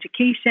health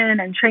education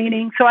and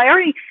training. So I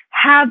already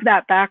have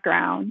that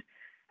background.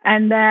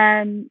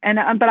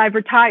 But I've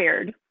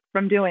retired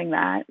from doing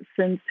that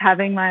since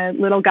having my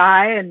little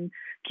guy and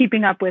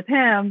keeping up with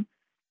him.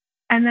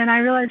 And then I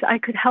realized I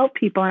could help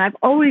people. And I've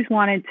always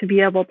wanted to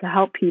be able to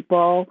help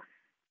people,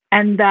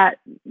 and that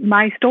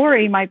my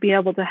story might be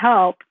able to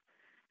help.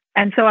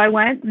 And so I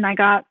went and I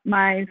got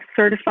my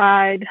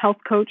certified health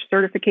coach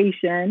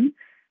certification.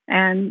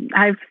 And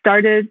I've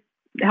started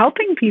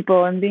helping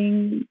people and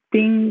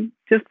being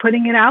just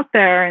putting it out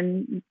there,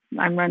 and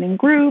I'm running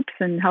groups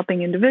and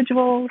helping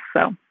individuals.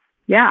 So,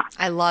 yeah.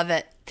 I love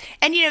it.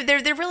 And,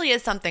 there really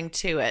is something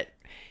to it.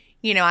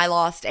 I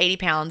lost 80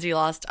 pounds. You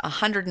lost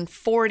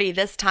 140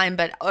 this time.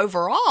 But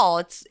overall,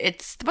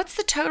 it's what's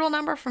the total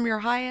number from your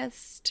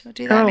highest?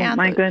 Do that math. Oh,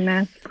 my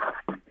goodness.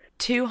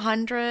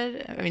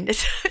 200. I mean,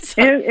 it's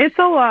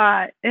a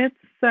lot. It's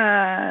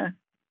a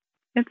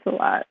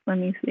lot. Let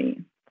me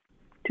see.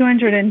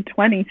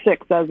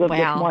 226 as of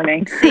this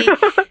morning. See,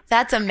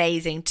 that's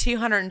amazing.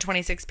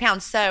 226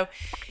 pounds. So,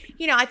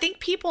 I think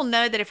people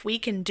know that if we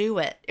can do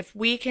it,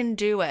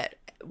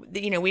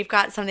 we've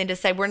got something to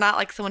say. We're not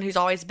like someone who's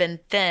always been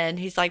thin,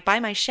 who's like, buy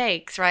my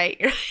shakes,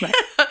 right?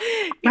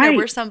 Right.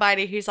 We're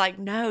somebody who's like,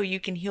 no, you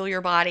can heal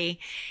your body.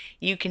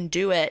 You can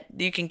do it.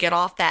 You can get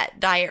off that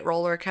diet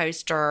roller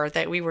coaster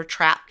that we were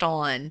trapped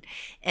on,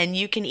 and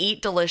you can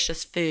eat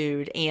delicious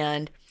food.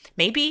 And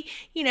maybe,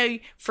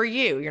 for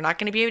you're not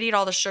going to be able to eat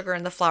all the sugar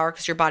and the flour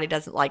because your body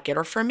doesn't like it.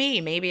 Or for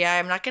me, maybe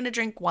I'm not going to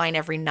drink wine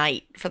every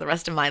night for the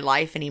rest of my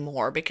life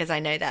anymore because I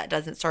know that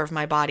doesn't serve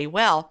my body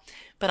well.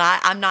 But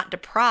I'm not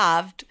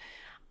deprived.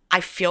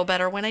 I feel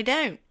better when I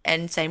don't.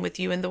 And same with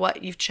you and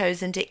what you've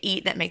chosen to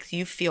eat that makes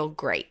you feel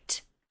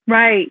great.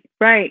 Right.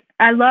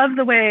 I love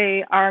the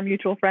way our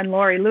mutual friend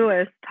Lori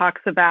Lewis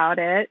talks about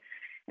it.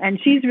 And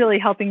she's really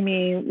helping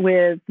me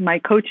with my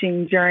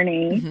coaching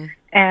journey.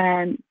 Mm-hmm.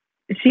 And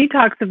she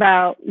talks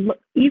about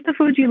eat the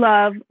food you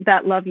love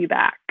that love you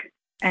back.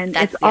 And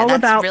it's all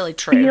about really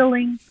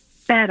feeling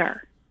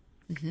better.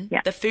 Mm-hmm.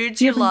 Yeah. The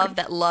foods you love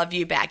that love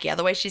you back. Yeah,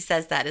 the way she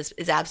says that is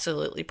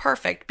absolutely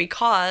perfect,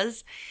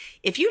 because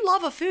if you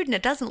love a food and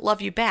it doesn't love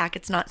you back,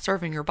 it's not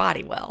serving your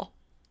body well.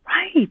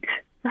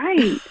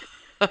 Right.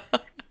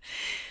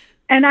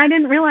 And I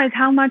didn't realize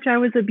how much I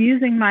was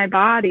abusing my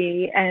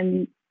body,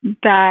 and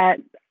that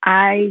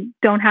I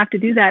don't have to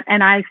do that.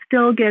 And I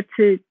still get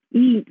to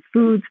eat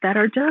foods that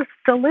are just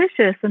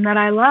delicious and that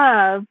I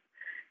love,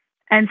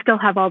 and still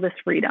have all this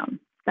freedom.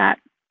 That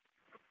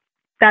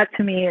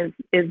to me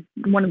is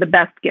one of the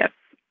best gifts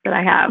that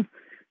I have.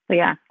 So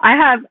yeah,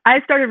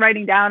 I started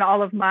writing down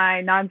all of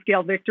my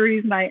non-scale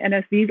victories, my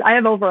NSVs. I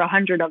have over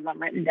 100 of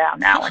them written down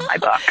now in my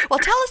book. Well,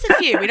 tell us a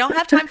few. We don't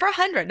have time for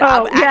 100. No,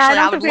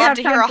 I would love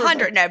to hear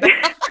 100. No, but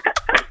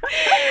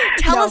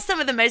tell us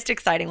some of the most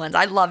exciting ones.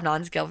 I love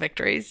non-scale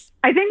victories.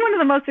 I think one of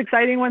the most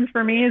exciting ones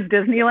for me is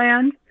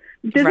Disneyland.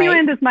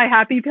 Disneyland is my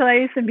happy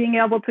place, and being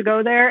able to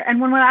go there. And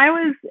when I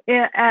was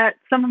at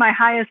some of my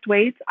highest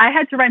weights, I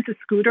had to rent a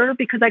scooter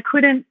because I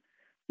couldn't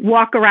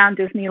walk around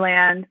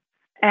Disneyland,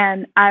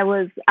 and I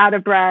was out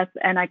of breath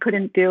and I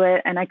couldn't do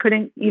it. And I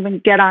couldn't even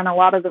get on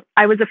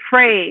I was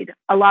afraid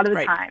a lot of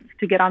the times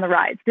to get on the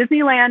rides.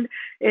 Disneyland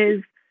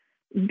is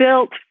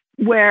built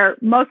where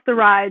most of the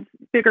rides,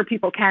 bigger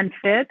people can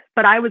fit,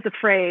 but I was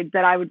afraid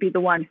that I would be the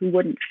one who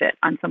wouldn't fit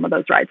on some of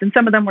those rides. And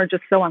some of them were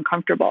just so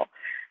uncomfortable.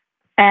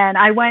 And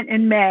I went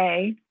in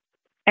May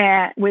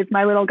with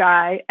my little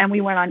guy, and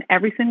we went on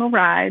every single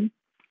ride.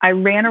 I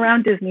ran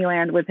around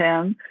Disneyland with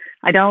him.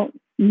 I don't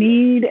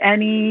need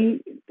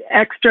any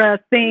extra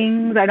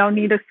things. I don't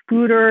need a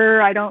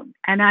scooter.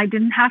 And I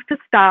didn't have to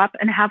stop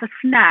and have a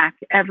snack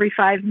every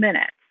 5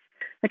 minutes.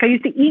 Like I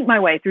used to eat my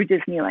way through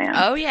Disneyland.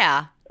 Oh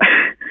yeah.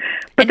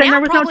 But then now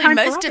there was probably no time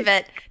most of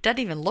it doesn't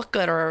even look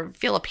good or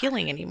feel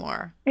appealing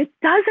anymore. It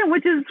doesn't,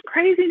 which is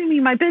crazy to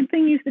me. My big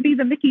thing used to be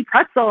the Mickey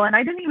pretzel, and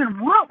I didn't even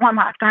want one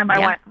last time I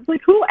went. I was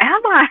like, who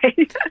am I?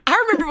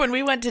 I remember when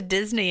we went to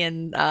Disney,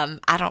 and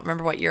I don't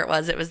remember what year it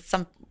was. It was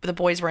the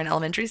boys were in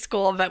elementary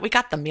school, but we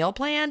got the meal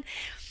plan.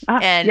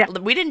 And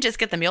we didn't just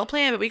get the meal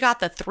plan, but we got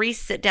the 3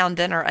 sit-down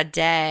dinner a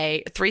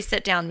day, 3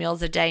 sit-down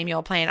meals a day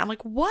meal plan. I'm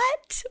like,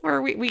 what?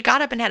 Where we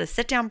got up and had a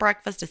sit-down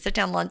breakfast, a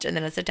sit-down lunch, and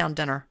then a sit-down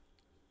dinner.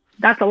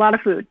 That's a lot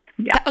of food.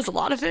 Yeah. That was a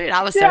lot of food.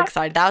 I was so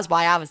excited. That was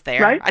why I was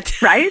there. Right?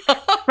 Right?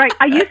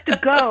 I used to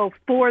go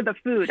for the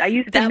food. I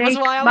used to make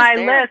my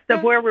list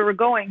of where we were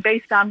going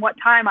based on what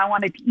time I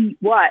wanted to eat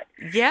what.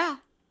 Yeah.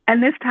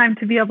 And this time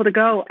to be able to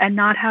go and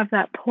not have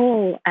that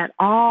pull at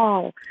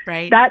all.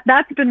 Right.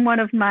 That's been one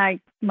of my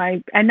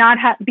and not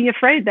be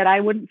afraid that I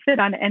wouldn't fit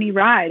on any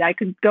ride. I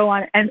could go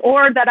on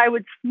or that I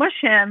would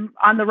smush him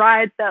on the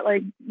rides that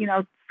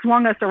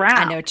swung us around.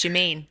 I know what you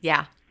mean.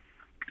 Yeah.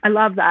 I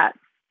love that.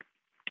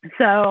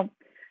 So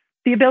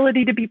the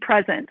ability to be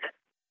present,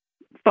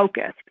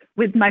 focused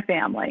with my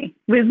family,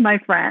 with my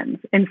friends,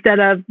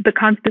 instead of the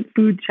constant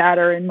food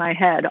chatter in my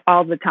head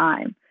all the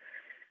time.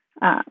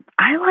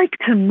 I like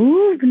to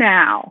move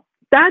now.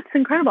 That's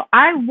incredible.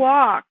 I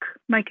walk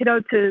my kiddo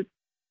to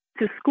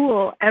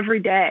school every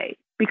day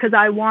because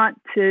I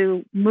want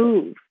to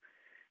move.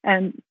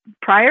 And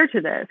prior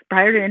to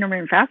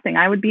intermittent fasting,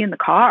 I would be in the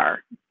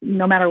car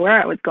no matter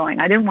where I was going.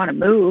 I didn't want to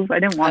move. I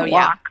didn't want to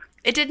walk.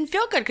 It didn't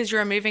feel good because you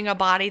were moving a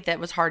body that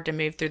was hard to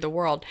move through the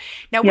world.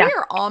 Now, we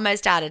are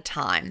almost out of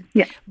time.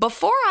 Yeah.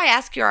 Before I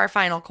ask you our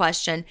final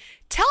question,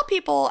 tell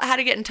people how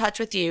to get in touch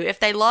with you. If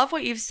they love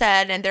what you've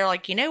said and they're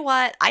like, you know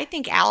what, I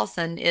think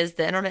Allison is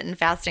the intermittent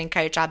fasting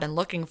coach I've been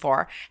looking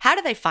for. How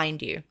do they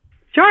find you?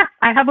 Sure.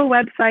 I have a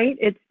website.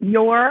 It's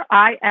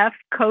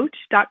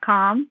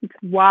yourifcoach.com. It's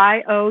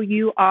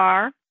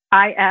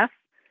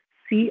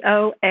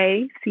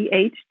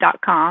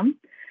yourifcoach.com.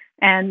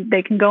 And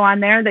they can go on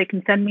there. They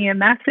can send me a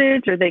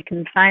message or they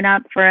can sign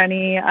up for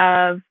any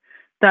of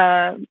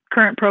the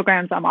current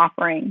programs I'm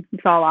offering.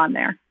 It's all on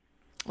there.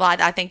 Well,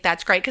 I think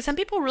that's great because some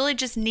people really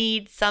just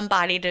need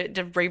somebody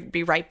to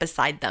be right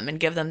beside them and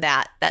give them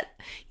that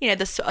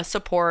the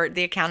support,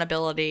 the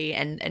accountability,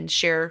 and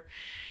share,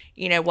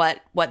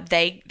 what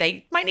they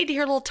might need to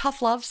hear a little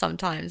tough love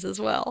sometimes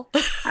as well.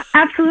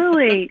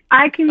 Absolutely.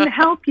 I can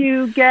help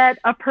you get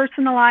a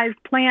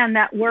personalized plan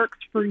that works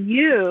for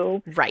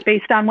you, right,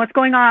 based on what's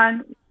going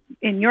on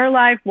in your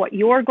life, what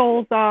your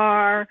goals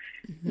are,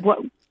 what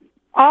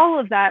all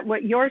of that,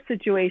 what your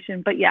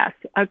situation. But yes,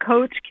 a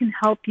coach can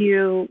help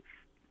you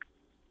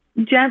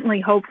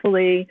gently,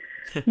 hopefully,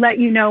 let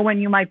you know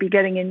when you might be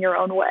getting in your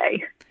own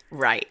way.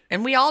 Right.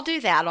 And we all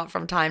do that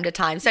from time to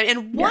time. So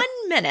in 1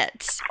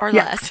 minute or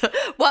less,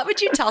 what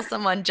would you tell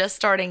someone just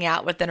starting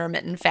out with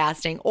intermittent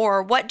fasting,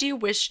 or what do you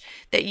wish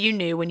that you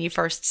knew when you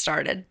first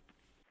started?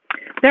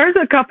 There's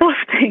a couple of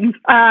things.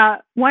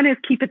 One is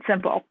keep it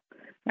simple,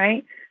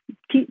 right?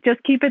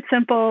 Just keep it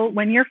simple.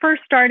 When you're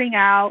first starting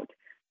out,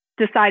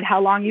 decide how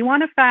long you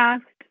want to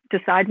fast,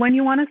 decide when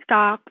you want to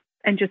stop,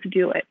 and just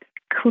do it.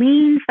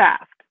 Clean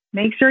fast.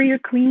 Make sure you're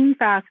clean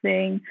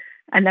fasting,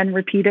 and then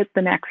repeat it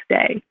the next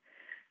day.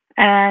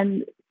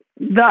 And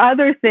the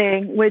other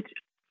thing, which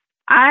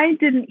I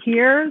didn't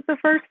hear the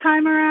first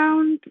time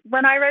around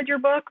when I read your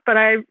book, but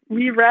I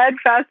reread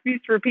Fast,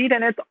 Feast, Repeat,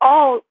 and it's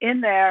all in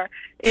there,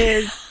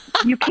 is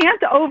you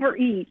can't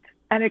overeat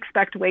and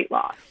expect weight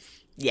loss.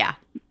 Yeah.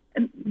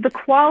 The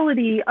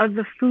quality of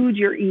the food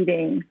you're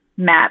eating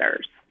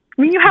matters.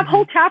 I mean, you have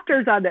whole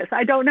chapters on this.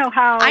 I don't know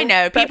how. I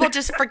know. People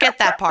just forget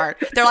that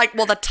part. They're like,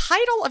 well, the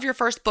title of your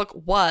first book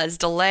was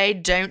Delay,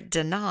 Don't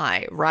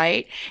Deny,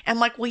 right? And I'm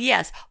like, well,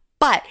 yes.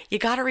 But you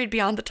got to read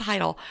beyond the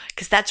title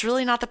because that's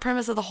really not the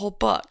premise of the whole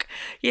book.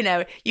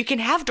 You can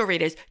have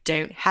Doritos.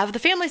 Don't have the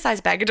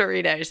family-size bag of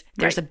Doritos.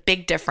 There's a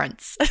big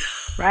difference.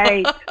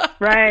 Right.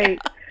 Yeah.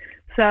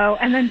 So,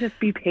 and then just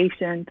be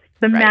patient.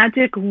 The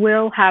magic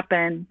will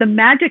happen. The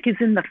magic is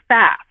in the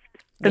fast.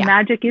 The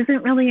magic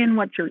isn't really in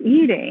what you're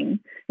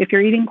eating. If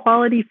you're eating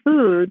quality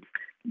foods,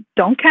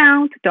 don't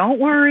count. Don't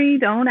worry.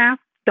 Don't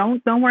ask.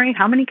 Don't worry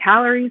how many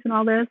calories and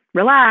all this.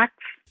 Relax.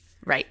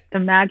 Right. The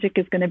magic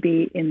is going to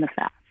be in the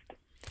fast.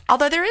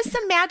 Although there is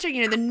some magic,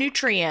 the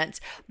nutrients,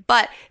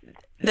 but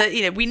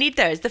we need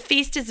those. The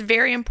feast is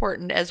very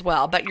important as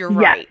well. But you're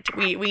right.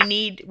 We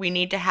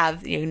need to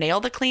have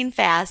nail the clean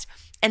fast,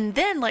 and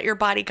then let your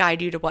body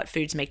guide you to what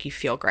foods make you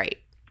feel great.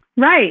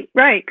 Right.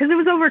 Because it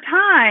was over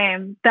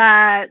time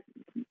that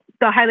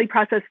the highly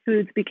processed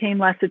foods became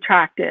less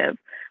attractive.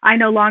 I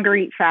no longer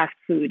eat fast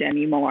food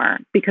anymore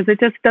because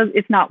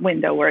it's not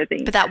window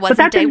worthy. But that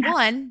wasn't day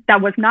one.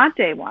 That was not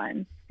day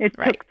one. It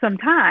took some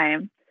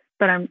time,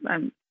 but I'm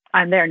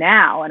there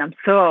now, and I'm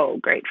so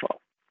grateful.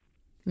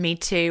 Me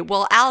too.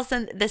 Well,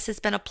 Allison, this has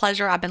been a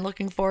pleasure. I've been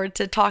looking forward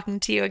to talking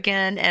to you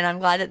again, and I'm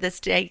glad that this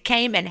day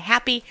came, and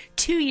happy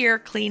 2-year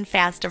Clean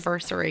Fast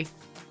anniversary.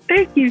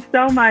 Thank you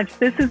so much.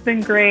 This has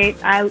been great.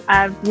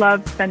 I've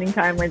loved spending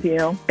time with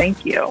you.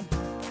 Thank you.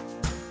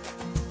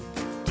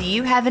 Do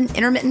you have an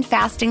intermittent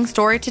fasting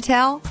story to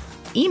tell?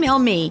 Email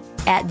me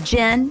at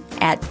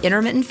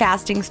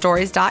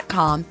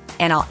jen@intermittentfastingstories.com,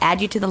 and I'll add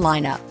you to the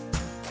lineup.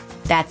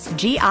 That's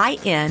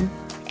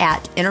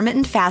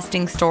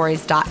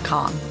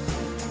GIN@intermittentfastingstories.com.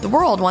 The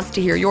world wants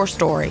to hear your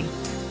story.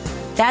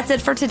 That's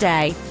it for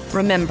today.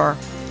 Remember,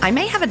 I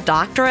may have a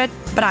doctorate,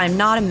 but I'm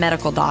not a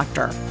medical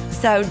doctor.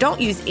 So don't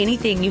use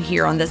anything you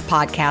hear on this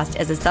podcast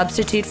as a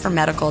substitute for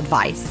medical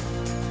advice.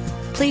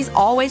 Please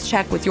always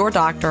check with your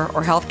doctor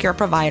or healthcare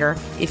provider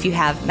if you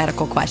have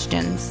medical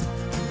questions.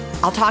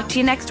 I'll talk to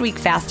you next week,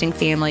 Fasting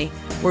Family,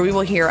 where we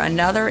will hear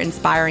another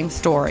inspiring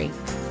story.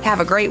 Have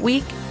a great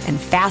week and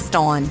fast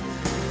on.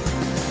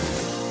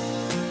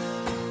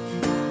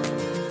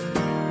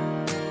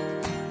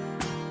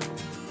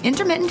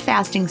 Intermittent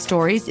Fasting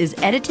Stories is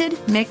edited,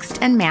 mixed,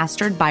 and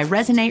mastered by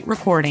Resonate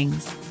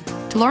Recordings.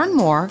 To learn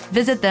more,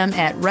 visit them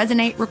at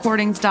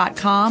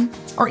resonaterecordings.com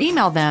or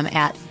email them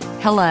at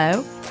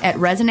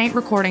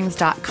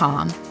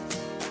hello@resonaterecordings.com.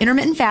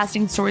 Intermittent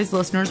Fasting Stories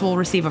listeners will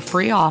receive a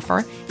free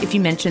offer if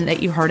you mention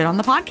that you heard it on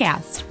the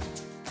podcast.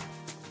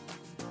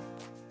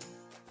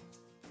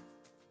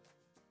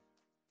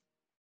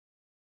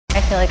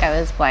 I feel like I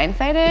was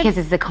blindsided. Because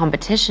it's the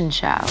competition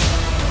show.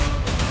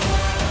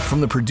 From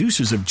the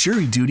producers of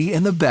Jury Duty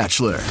and The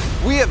Bachelor.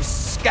 We have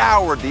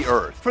scoured the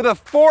earth for the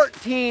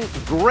 14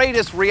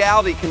 greatest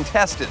reality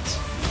contestants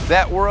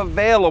that were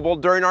available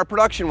during our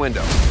production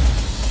window.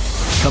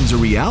 Comes a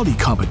reality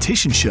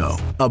competition show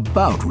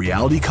about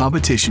reality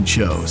competition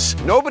shows.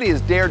 Nobody has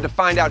dared to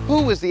find out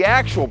who is the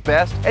actual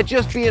best at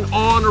just being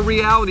on a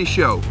reality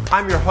show.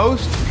 I'm your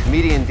host,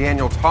 comedian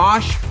Daniel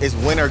Tosh. It's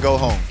win or go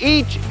home.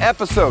 Each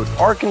episode,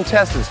 our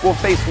contestants will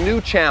face new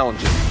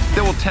challenges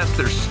that will test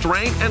their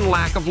strength and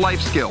lack of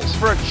life skills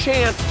for a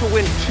chance to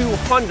win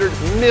 $200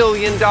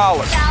 million.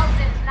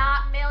 Thousands,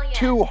 not millions.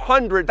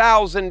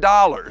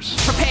 $200,000.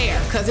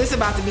 Prepare, because it's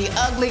about to be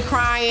ugly,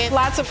 crying,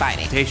 lots of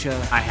fighting. Tayshia,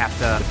 I have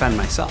to defend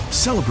myself.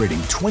 Celebrating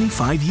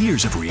 25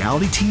 years of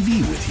reality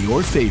TV with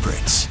your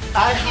favorites.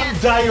 I have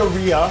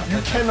diarrhea.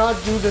 You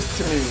cannot do this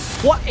to me.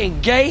 What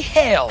in gay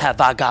hell have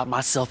I got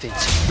myself into?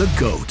 The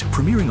GOAT,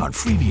 premiering on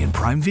Freevee and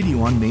Prime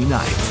Video on May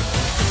 9th.